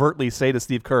covertly say to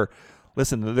Steve Kerr,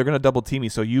 "Listen, they're going to double team me,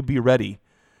 so you be ready."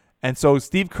 And so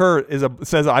Steve Kerr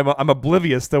says, I'm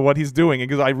oblivious to what he's doing,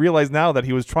 because I realize now that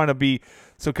he was trying to be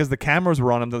so, because the cameras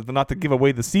were on him, not to give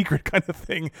away the secret kind of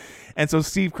thing. And so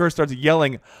Steve Kerr starts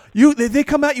yelling, they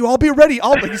come at you, I'll be ready.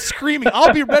 He's screaming,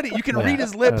 I'll be ready. You can read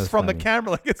his lips from the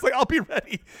camera, like it's like, I'll be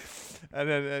ready. And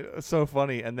then it's so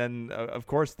funny. And then of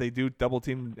course they do double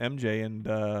team MJ,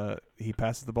 and he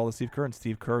passes the ball to Steve Kerr, and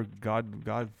Steve Kerr,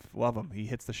 God love him, he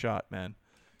hits the shot, man.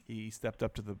 He stepped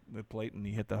up to the plate and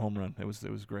he hit the home run. It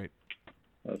was great.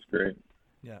 That's great.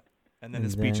 Yeah, and then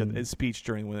his speech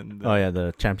during when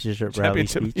the championship rally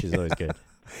Championship, speech is always good.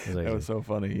 that was so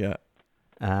funny. Yeah,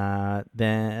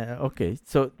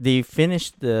 So they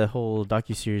finished the whole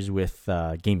docuseries with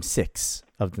Game 6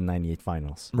 of the '98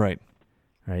 finals, right.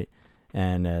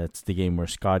 And it's the game where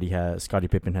Scottie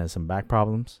Pippen has some back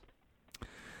problems.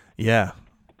 Yeah,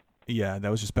 that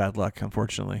was just bad luck,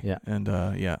 unfortunately. Yeah,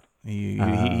 and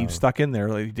He stuck in there.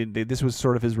 Like, this was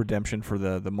sort of his redemption for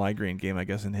the migraine game, I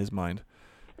guess, in his mind.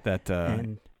 That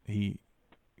he.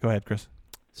 Go ahead, Chris.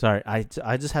 Sorry, I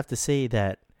just have to say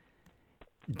that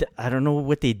I don't know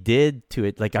what they did to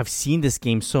it. Like, I've seen this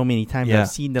game so many times. Yeah. I've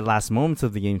seen the last moments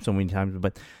of the game so many times.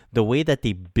 But the way that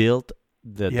they built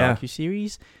the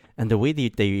docuseries and the way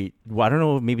they I don't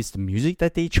know, maybe it's the music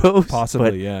that they chose. Possibly,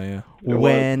 but yeah.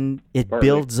 When it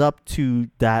builds up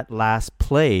to that last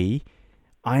play,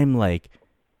 I'm like,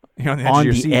 You're on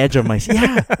the edge of my seat.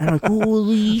 Yeah. And I'm like,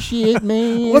 holy shit,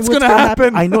 man. What's gonna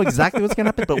happen? I know exactly what's going to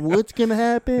happen, but what's going to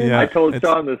happen? Yeah. I told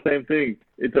Sean the same thing.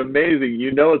 It's amazing.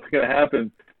 You know it's going to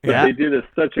happen, but they did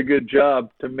such a good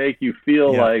job to make you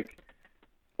feel like,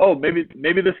 oh, maybe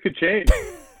this could change.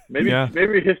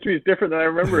 Maybe history is different than I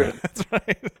remember it. That's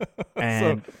right.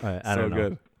 And I don't know.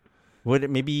 Good. Would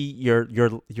it maybe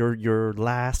your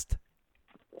last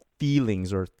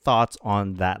feelings or thoughts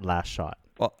on that last shot?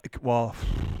 Well,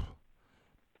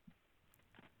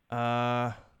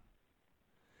 I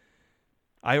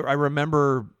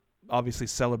remember obviously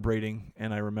celebrating,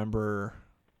 and I remember,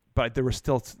 but there was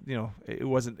still, it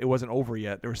wasn't over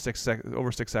yet. There were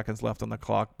over 6 seconds left on the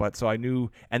clock. But so I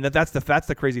knew, and that's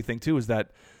the crazy thing too, is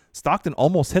that Stockton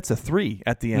almost hits a 3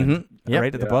 at the end,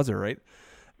 right at the buzzer, right?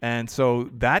 And so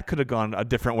that could have gone a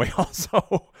different way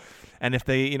also. And if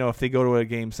they go to a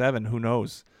game 7, who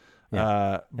knows?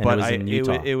 Yeah. But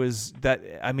it was that,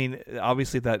 I mean,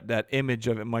 obviously that image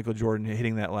of Michael Jordan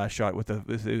hitting that last shot with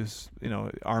his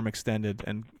arm extended,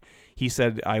 and he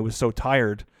said, I was so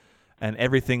tired, and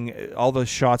everything, all the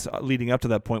shots leading up to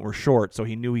that point were short, so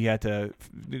he knew he had to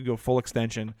go full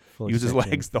extension, use his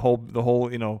legs, the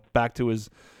whole back to his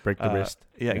break the wrist.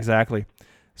 Yeah, exactly.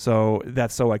 So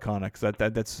that's so iconic.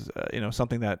 That's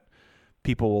something that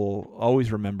people will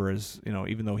always remember, as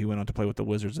even though he went on to play with the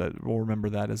Wizards, that we'll remember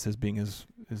that as his being his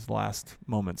last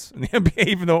moments in the NBA,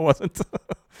 even though it wasn't.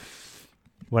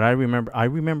 What I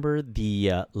remember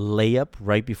the layup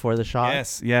right before the shot.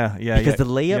 Yes, yeah. Because the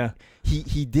layup,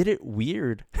 he did it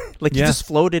weird, like he just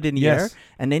floated in the air,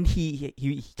 and then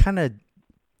he kind of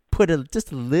put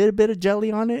just a little bit of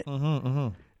jelly on it,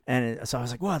 and so I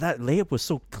was like, wow, that layup was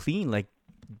so clean. Like,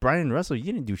 Brian Russell, you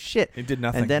didn't do shit. It did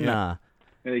nothing. And then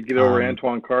and he get over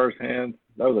Antoine Carr's hand.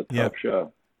 That was a tough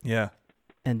shot. Yeah.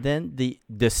 And then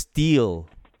the steal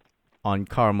on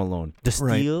Karl Malone. The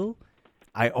steal,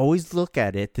 I always look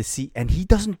at it to see, and he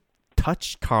doesn't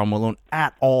touch Karl Malone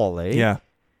at all, eh? Yeah.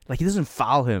 Like, he doesn't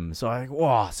foul him. So I'm like,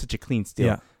 wow, such a clean steal.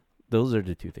 Yeah. Those are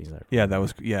the two things I remember. Yeah, that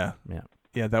was Yeah,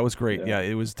 that was great. Yeah,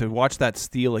 it was to watch that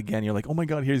steal again. You're like, oh my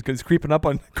God, he's creeping up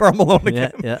on Karl Malone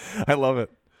again. Yeah. I love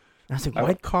it. I was like,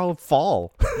 why'd Karl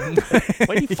fall?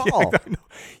 Why'd he fall?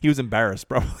 He was embarrassed,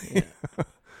 probably.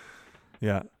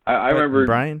 Yeah. I remember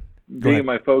Brian being in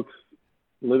my folks'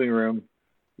 living room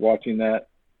watching that.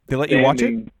 They let you watch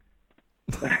it?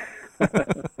 I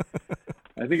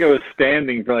think I was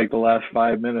standing for like the last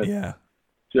 5 minutes. Yeah.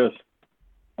 Just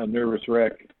a nervous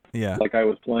wreck. Yeah. Like I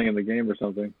was playing in the game or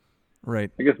something. Right.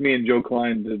 I guess me and Joe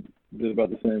Klein did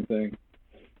about the same thing.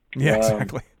 Yeah,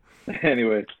 exactly.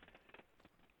 Anyway.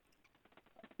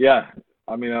 Yeah.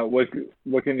 I mean, what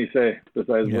can you say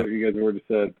besides what you guys already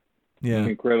said? Yeah. It's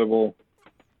incredible.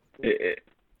 It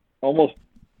almost,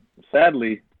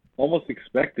 sadly, almost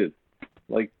expected.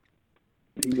 Like,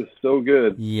 he was so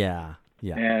good. Yeah.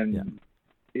 And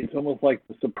it's almost like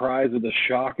the surprise or the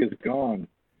shock is gone.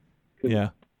 Yeah.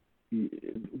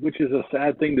 Which is a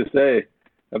sad thing to say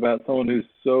about someone who's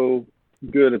so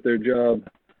good at their job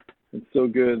and so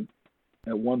good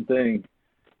at one thing.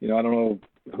 I don't know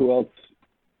who else,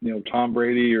 Tom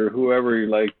Brady or whoever, you're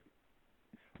like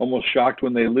almost shocked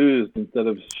when they lose instead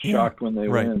of shocked when they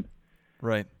win.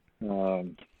 Right.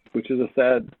 Which is a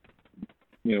sad,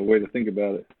 way to think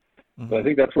about it. Mm-hmm. But I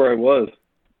think that's where I was.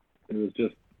 It was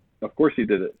just, of course he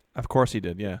did it. Of course he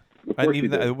did, yeah. And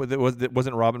even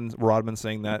wasn't Rodman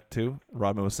saying that too?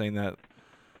 Rodman was saying that.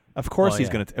 Of course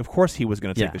Of course he was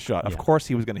gonna take the shot. Of course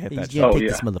he was gonna hit that shot. Take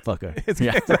this motherfucker.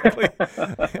 Exactly.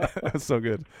 That's so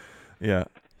good. Yeah.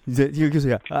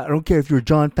 I don't care if you're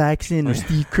John Paxson or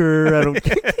Steve Kerr. I don't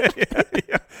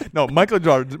care. No, Michael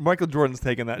Jordan's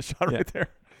taking that shot right there.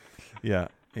 Yeah.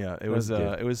 Yeah. It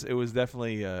was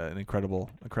definitely an incredible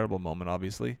moment,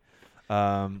 obviously.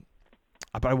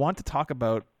 But I want to talk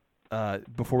about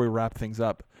before we wrap things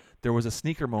up. There was a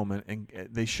sneaker moment, and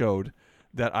they showed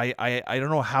that I don't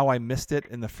know how I missed it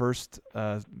in the first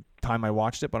time I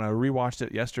watched it, but I rewatched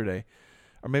it yesterday,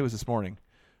 or maybe it was this morning.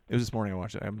 It was this morning I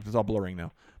watched it. It's all blurring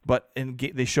now. But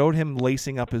they showed him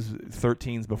lacing up his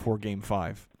 13s before Game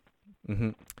 5. Mm-hmm.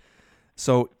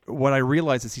 So what I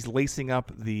realized is he's lacing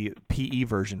up the PE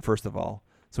version first of all.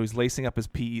 So he's lacing up his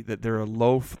PE that they're a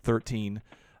low 13.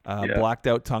 Blacked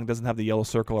out tongue, doesn't have the yellow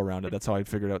circle around it. That's how I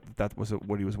figured out that was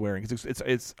what he was wearing.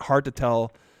 It's hard to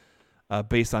tell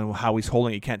based on how he's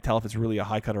holding it. You can't tell if it's really a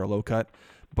high cut or a low cut,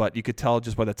 but you could tell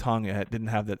just by the tongue it didn't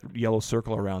have that yellow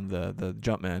circle around the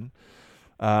Jumpman.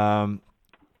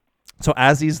 So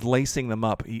as he's lacing them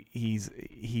up, he's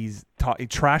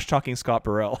trash talking Scott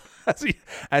Burrell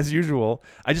as usual.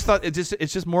 I just thought it's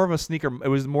just more of a sneaker. It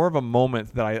was more of a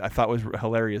moment that I thought was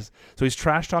hilarious. So he's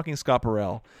trash talking Scott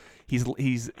Burrell.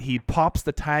 He pops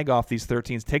the tag off these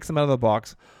 13s, takes them out of the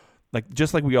box,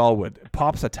 just like we all would.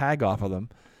 Pops a tag off of them.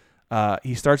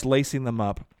 He starts lacing them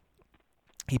up.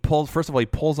 He pulls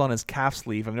on his calf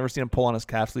sleeve. I've never seen him pull on his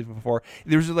calf sleeve before.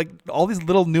 There's all these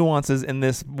little nuances in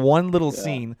this one little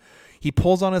scene. He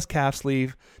pulls on his calf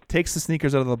sleeve, takes the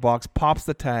sneakers out of the box, pops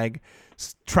the tag,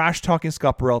 trash talking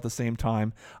Scott Burrell at the same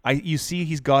time. You see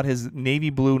he's got his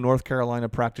navy blue North Carolina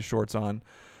practice shorts on.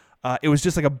 It was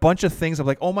just like a bunch of things. I'm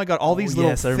like, oh my god, all these little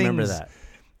things. I remember that.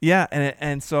 Yeah,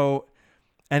 and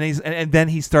then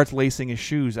he starts lacing his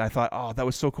shoes. I thought, oh, that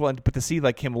was so cool. But to see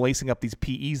him lacing up these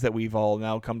PEs that we've all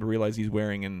now come to realize he's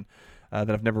wearing and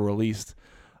that I've never released.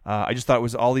 I just thought it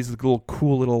was all these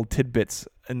cool little tidbits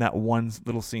in that one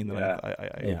little scene that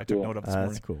I took note of this morning.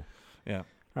 That's cool. Yeah.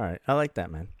 All right, I like that,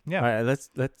 man. Yeah. All right,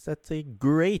 that's a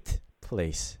great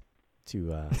place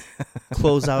to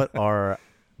close out our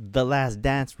The Last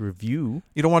Dance review.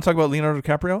 You don't want to talk about Leonardo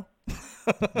DiCaprio?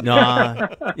 Nah,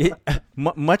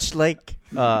 much like.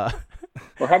 Or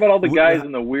how about all the guys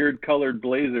in the weird colored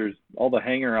blazers? All the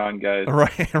hanger-on guys.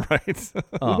 Right. Who's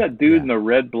that dude in the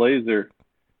red blazer?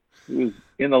 He was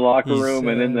in the locker room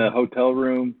and in the hotel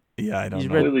room. Yeah, I don't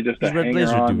know. Really just a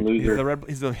hanger-on loser.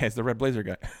 He's the red blazer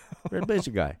guy. Red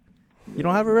blazer guy. You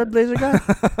don't have a red blazer guy?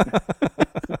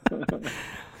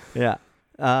 Yeah.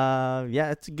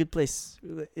 It's a good place.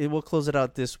 We'll close it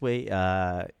out this way.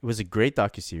 It was a great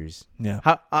docu-series. Yeah.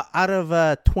 Out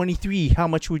of 23, how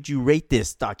much would you rate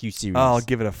this docu-series? I'll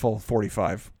give it a full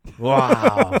 45.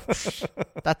 Wow.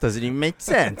 That doesn't even make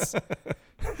sense.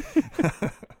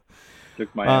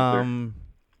 Took my answer.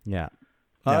 Yeah.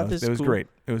 It was great.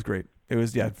 It was great. It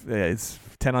was, it's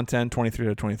 10 on 10, 23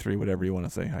 out of 23, whatever you want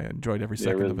to say. I enjoyed every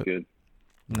second of it. Good.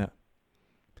 Yeah.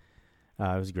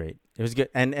 It was great. It was good.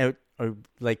 And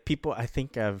people, I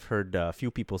think I've heard a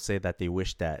few people say that they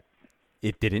wish that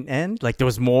it didn't end. Like there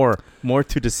was more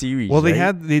to the series. Well,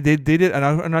 right? they did, and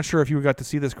I'm not sure if you got to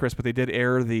see this, Chris, but they did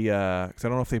air the because I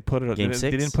don't know if they put it. Game 6? They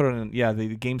didn't put it in. Yeah,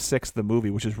 the Game 6 of the movie,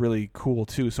 which is really cool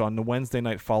too. So on the Wednesday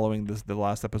night following the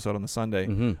last episode on the Sunday,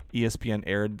 ESPN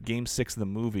aired Game 6 of the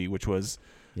movie, which was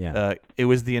it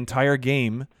was the entire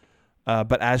game.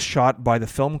 But as shot by the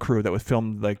film crew that was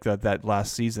filmed that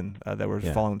last season that were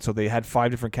following. So they had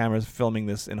 5 different cameras filming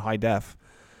this in high def,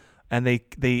 and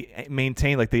they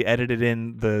maintained they edited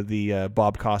in the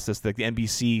Bob Costas, the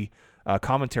NBC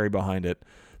commentary behind it.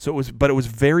 So it was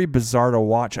very bizarre to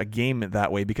watch a game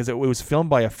that way because it was filmed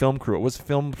by a film crew. It was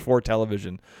filmed for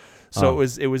television. So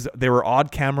it was there were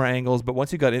odd camera angles, but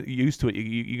once you got used to it,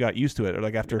 you got used to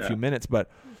it after a few minutes. But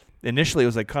initially it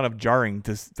was like kind of jarring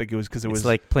to like it was because it It's was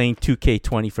like playing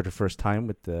 2K20 for the first time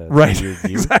with the right weird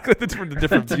view. exactly the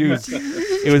different views.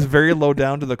 It was very low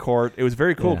down to the court. It was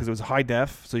very cool Yeah. because it was high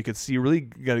def, so you could see really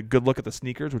get a good look at the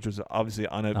sneakers, which was obviously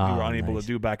we were unable nice. to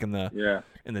do back in the Yeah.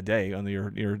 in the day on your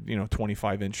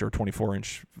 25-inch or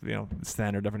 24-inch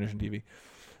standard definition TV.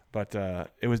 But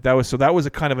that was a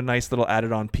kind of a nice little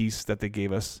added on piece that they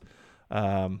gave us.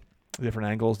 Different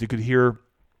angles. You could hear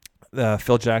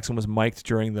Phil Jackson was mic'd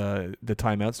during the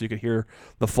timeouts, so you could hear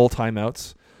the full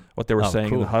timeouts, what they were saying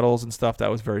in cool. the huddles and stuff.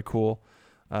 That was very cool.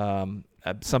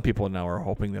 Some people now are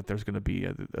hoping that there's going to be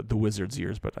the Wizards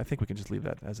years, but I think we can just leave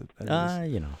that as it is.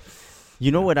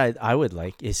 What I would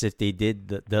like is if they did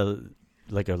the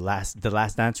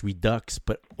Last Dance Redux,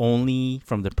 but only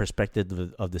from the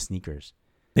perspective of the sneakers.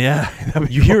 Yeah,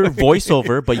 You hear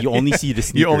voiceover, but you only see the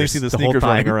sneakers. you only see the sneakers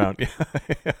whole running time. around.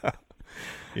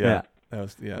 Yeah.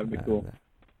 That'd be cool.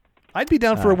 I'd be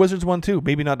down for a Wizards one too.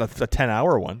 Maybe not a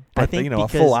 10-hour one, but I think a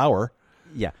full hour.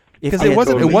 Yeah, Because If it I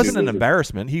had wasn't to- an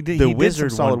embarrassment. He did the some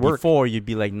Wizard solid one work. before, you'd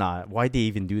be like, nah, why'd they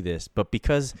even do this? But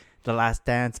because The Last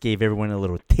Dance gave everyone a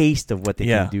little taste of what they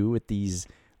Yeah. can do with these,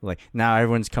 like now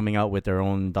everyone's coming out with their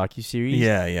own docu-series.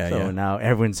 So now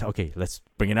everyone's okay. Let's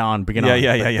bring it on. Bring it on.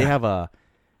 But They have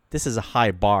this is a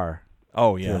high bar.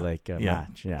 Oh To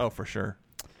match. Yeah. Oh, for sure.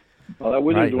 Well, that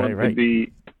Wizards one could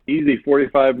be easy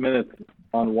 45 minutes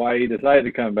on why he decided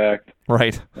to come back,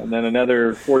 Right. and then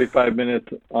another 45 minutes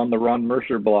on the Ron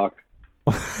Mercer block.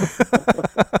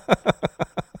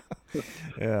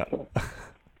 Yeah.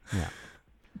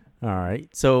 All right.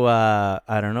 So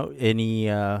I don't know any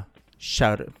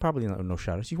shout. Probably no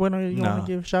shout outs. You want to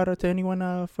give a shout out to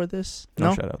anyone for this?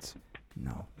 No shout outs.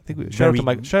 No. I think we shout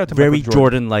out to very Michael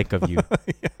Jordan-like of you.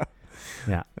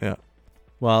 Yeah.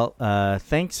 Well,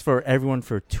 thanks for everyone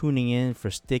for tuning in, for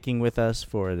sticking with us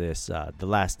for this The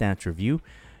Last Dance review.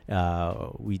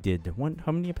 We did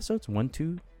how many episodes? 1,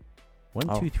 2,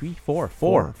 3, 4.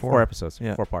 Four episodes.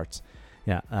 Yeah. 4 parts.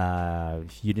 Yeah.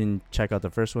 If you didn't check out the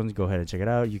first ones, go ahead and check it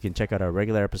out. You can check out our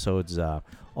regular episodes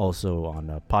also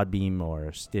on Podbeam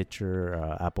or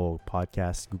Stitcher, Apple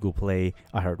Podcasts, Google Play,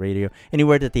 iHeartRadio,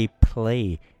 anywhere that they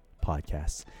play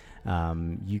podcasts.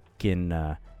 You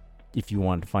can, if you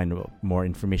want to find more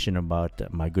information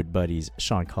about my good buddies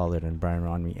Sean Collard and Brian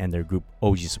Ronmy and their group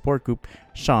OG Support Group.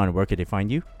 Sean, where could they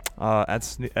find you? At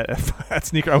Sneaker,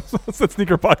 I said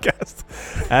Sneaker Podcast,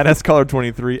 at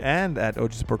SCollar23, and at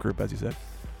OG Support Group, as you said.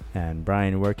 And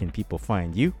Brian, where can people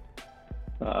find you?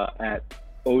 At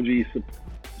OG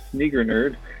Sneaker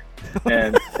Nerd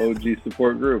and OG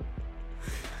Support Group.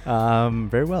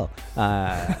 Very well.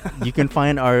 You can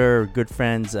find our good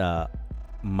friends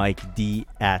Mike D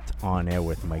at On Air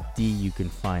with Mike D. You can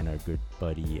find our good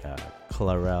buddy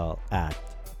Clarel at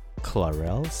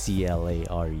Clarel,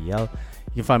 Clarel.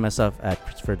 You can find myself at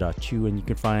Christopher.Chu, and you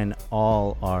can find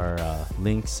all our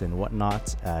links and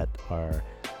whatnots at our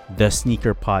The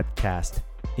Sneaker Podcast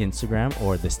Instagram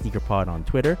or The Sneaker Pod on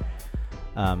Twitter.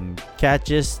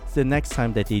 Catch us the next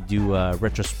time that they do a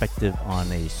retrospective on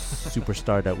a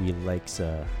superstar that we likes.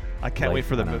 I can't wait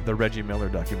for the Reggie Miller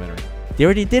documentary. They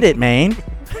already did it, man.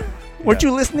 Weren't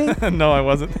you listening? No, I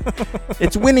wasn't.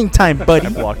 It's winning time, buddy. I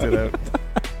blocked it out.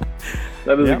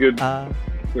 That is a good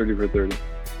 30 for 30.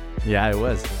 Yeah, it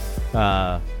was.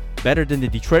 Better than the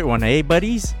Detroit one, eh,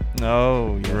 buddies?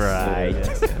 No, yes.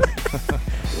 Right.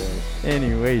 Yeah.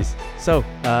 Anyways, so,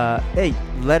 hey,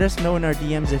 let us know in our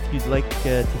DMs if you'd like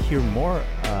to hear more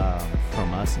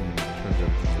from us in terms of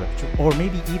these lectures, or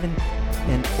maybe even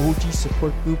an OG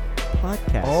Support Group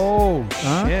podcast. Oh,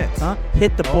 shit.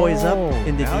 Hit the boys up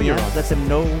in the now you're DMs. on. Let them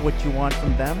know what you want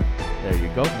from them. There you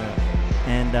go. Yeah.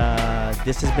 And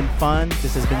this has been fun.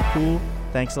 This has been cool.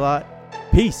 Thanks a lot.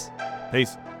 Peace.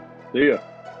 Peace. See ya.